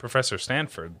Professor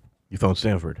Stanford. You found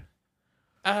Stanford.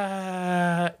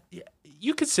 Yeah,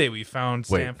 you could say we found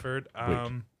Wait, Stanford.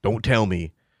 Wait, don't tell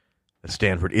me that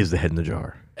Stanford is the head in the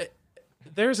jar.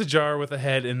 There's a jar with a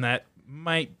head, and that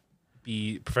might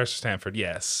be Professor Stanford.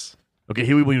 Yes. Okay,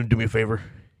 Huey, will you do me a favor,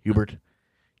 Hubert? You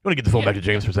want to get the phone back to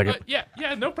James for a second? Yeah,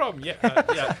 no problem. Yeah,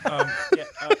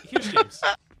 here's James.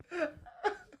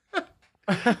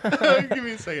 Give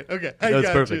me a second. Okay, That's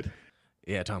perfect.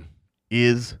 Yeah, Tom.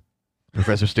 Is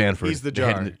Professor Stanford? He's the head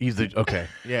jar. he's the okay.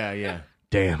 Yeah.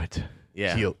 Damn it.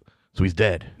 Yeah. So he's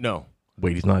dead. No.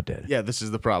 Wait, he's not dead. Yeah, this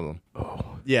is the problem.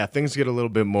 Oh. Yeah, things get a little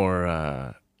bit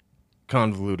more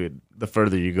convoluted the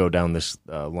further you go down this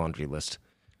laundry list.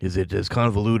 Is it as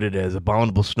convoluted as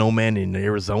Abominable Snowman in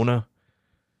Arizona?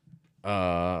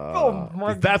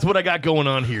 That's what I got going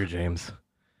on here, James.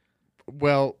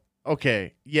 Well,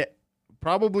 okay. Yeah,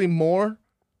 probably more.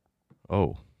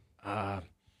 Oh.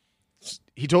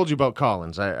 He told you about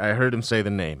Collins. I heard him say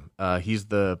the name. He's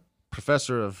the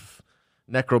professor of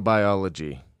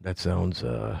necrobiology. That sounds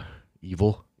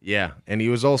evil. Yeah, and he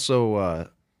was also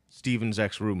Steven's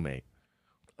ex-roommate.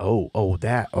 Oh,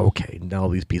 that. Okay, now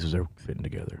these pieces are fitting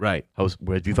together. Right.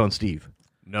 Where have you found Steve?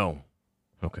 No.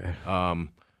 Okay.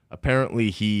 Apparently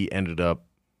he ended up...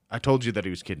 I told you that he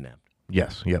was kidnapped.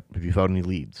 Yes. Yep. Have you found any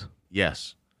leads?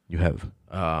 Yes. You have.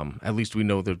 At least we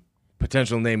know the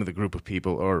potential name of the group of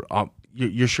people. Or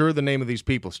you're sure the name of these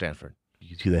people, Stanford?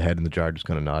 You see the head in the jar just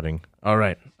kind of nodding. All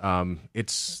right.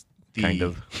 It's the... Kind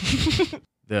of.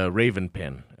 The Raven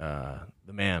pin.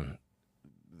 The man.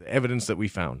 The evidence that we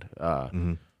found.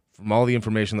 From all the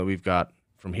information that we've got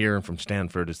from here and from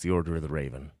Stanford, it's the Order of the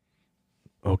Raven.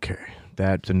 Okay.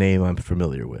 That's a name I'm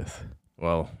familiar with.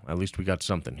 Well, at least we got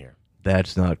something here.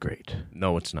 That's not great.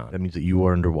 No, it's not. That means that you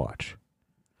are under watch.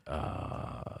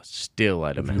 Still,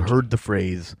 I'd Have you imagine. heard the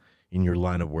phrase, in your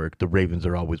line of work, the ravens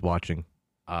are always watching.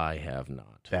 I have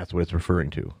not. That's what it's referring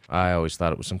to. I always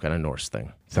thought it was some kind of Norse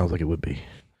thing. Sounds like it would be.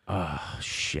 Ah,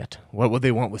 shit. What would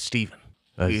they want with Steven?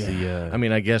 I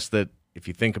mean, I guess that if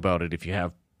you think about it, if you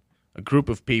have a group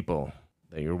of people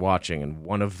that you're watching and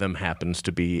one of them happens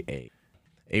to be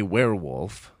a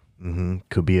werewolf.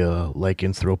 Could be a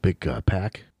lycanthropic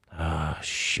pack. Ah,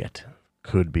 shit.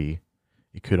 Could be.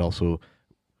 It could also...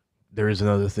 There is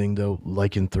another thing, though.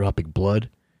 Lycanthropic blood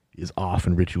is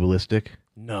often ritualistic.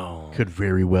 No. Could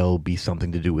very well be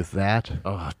something to do with that.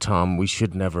 Oh, Tom, we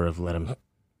should never have let him...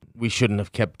 We shouldn't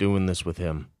have kept doing this with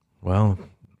him. Well,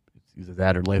 it's either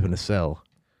that or life in a cell.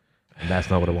 And that's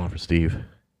not what I want for Steve.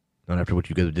 Not after what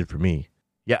you guys did for me.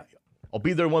 Yeah, I'll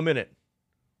be there in 1 minute.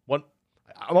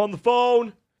 I'm on the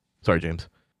phone. Sorry, James.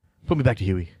 Put me back to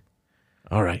Huey.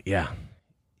 All right, yeah.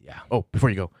 Oh, before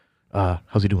you go,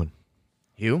 how's he doing?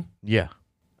 Hugh? Yeah.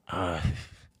 I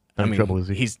In trouble, is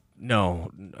he? He's...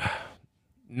 No,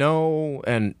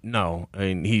 and no.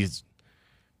 I mean, he's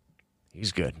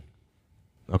good.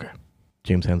 Okay.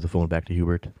 James hands the phone back to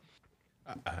Hubert.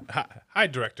 Hi,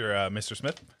 Director Mr.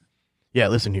 Smith. Yeah,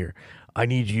 listen here. I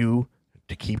need you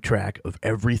to keep track of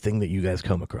everything that you guys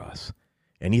come across.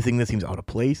 Anything that seems out of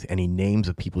place, any names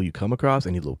of people you come across,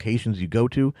 any locations you go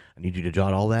to, I need you to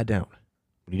jot all that down.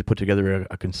 We need to put together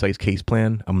a concise case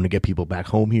plan. I'm going to get people back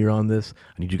home here on this.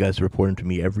 I need you guys to report them to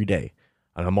me every day.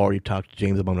 And I'm already talking to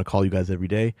James about I'm going to call you guys every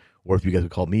day. Or if you guys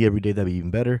would call me every day, that'd be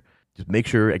even better. Just make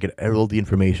sure I get all the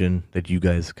information that you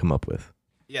guys come up with.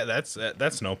 Yeah,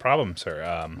 that's no problem,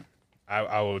 sir.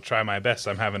 I will try my best.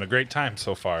 I'm having a great time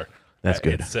so far. That's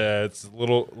good. It's a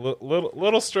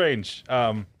little strange.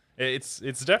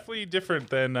 It's definitely different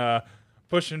than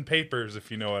pushing papers,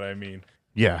 if you know what I mean.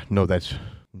 Yeah, no,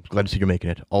 I'm glad to see you're making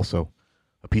it. Also,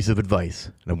 a piece of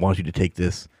advice, and I want you to take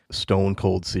this stone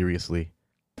cold seriously.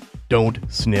 Don't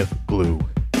sniff glue.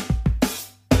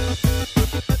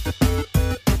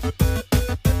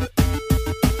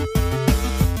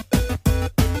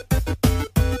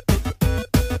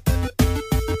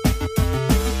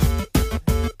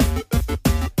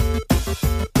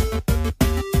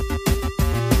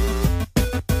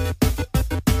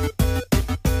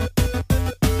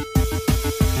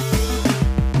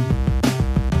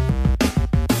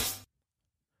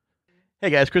 Hey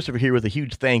guys, Christopher here with a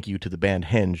huge thank you to the band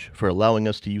Henge for allowing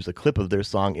us to use a clip of their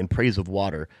song In Praise of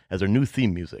Water as their new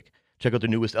theme music. Check out their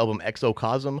newest album,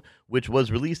 Exocosm, which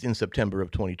was released in September of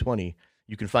 2020.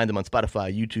 You can find them on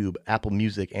Spotify, YouTube, Apple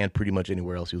Music, and pretty much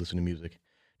anywhere else you listen to music.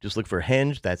 Just look for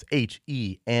Henge, that's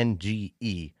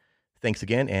Henge. Thanks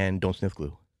again, and don't sniff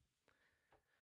glue.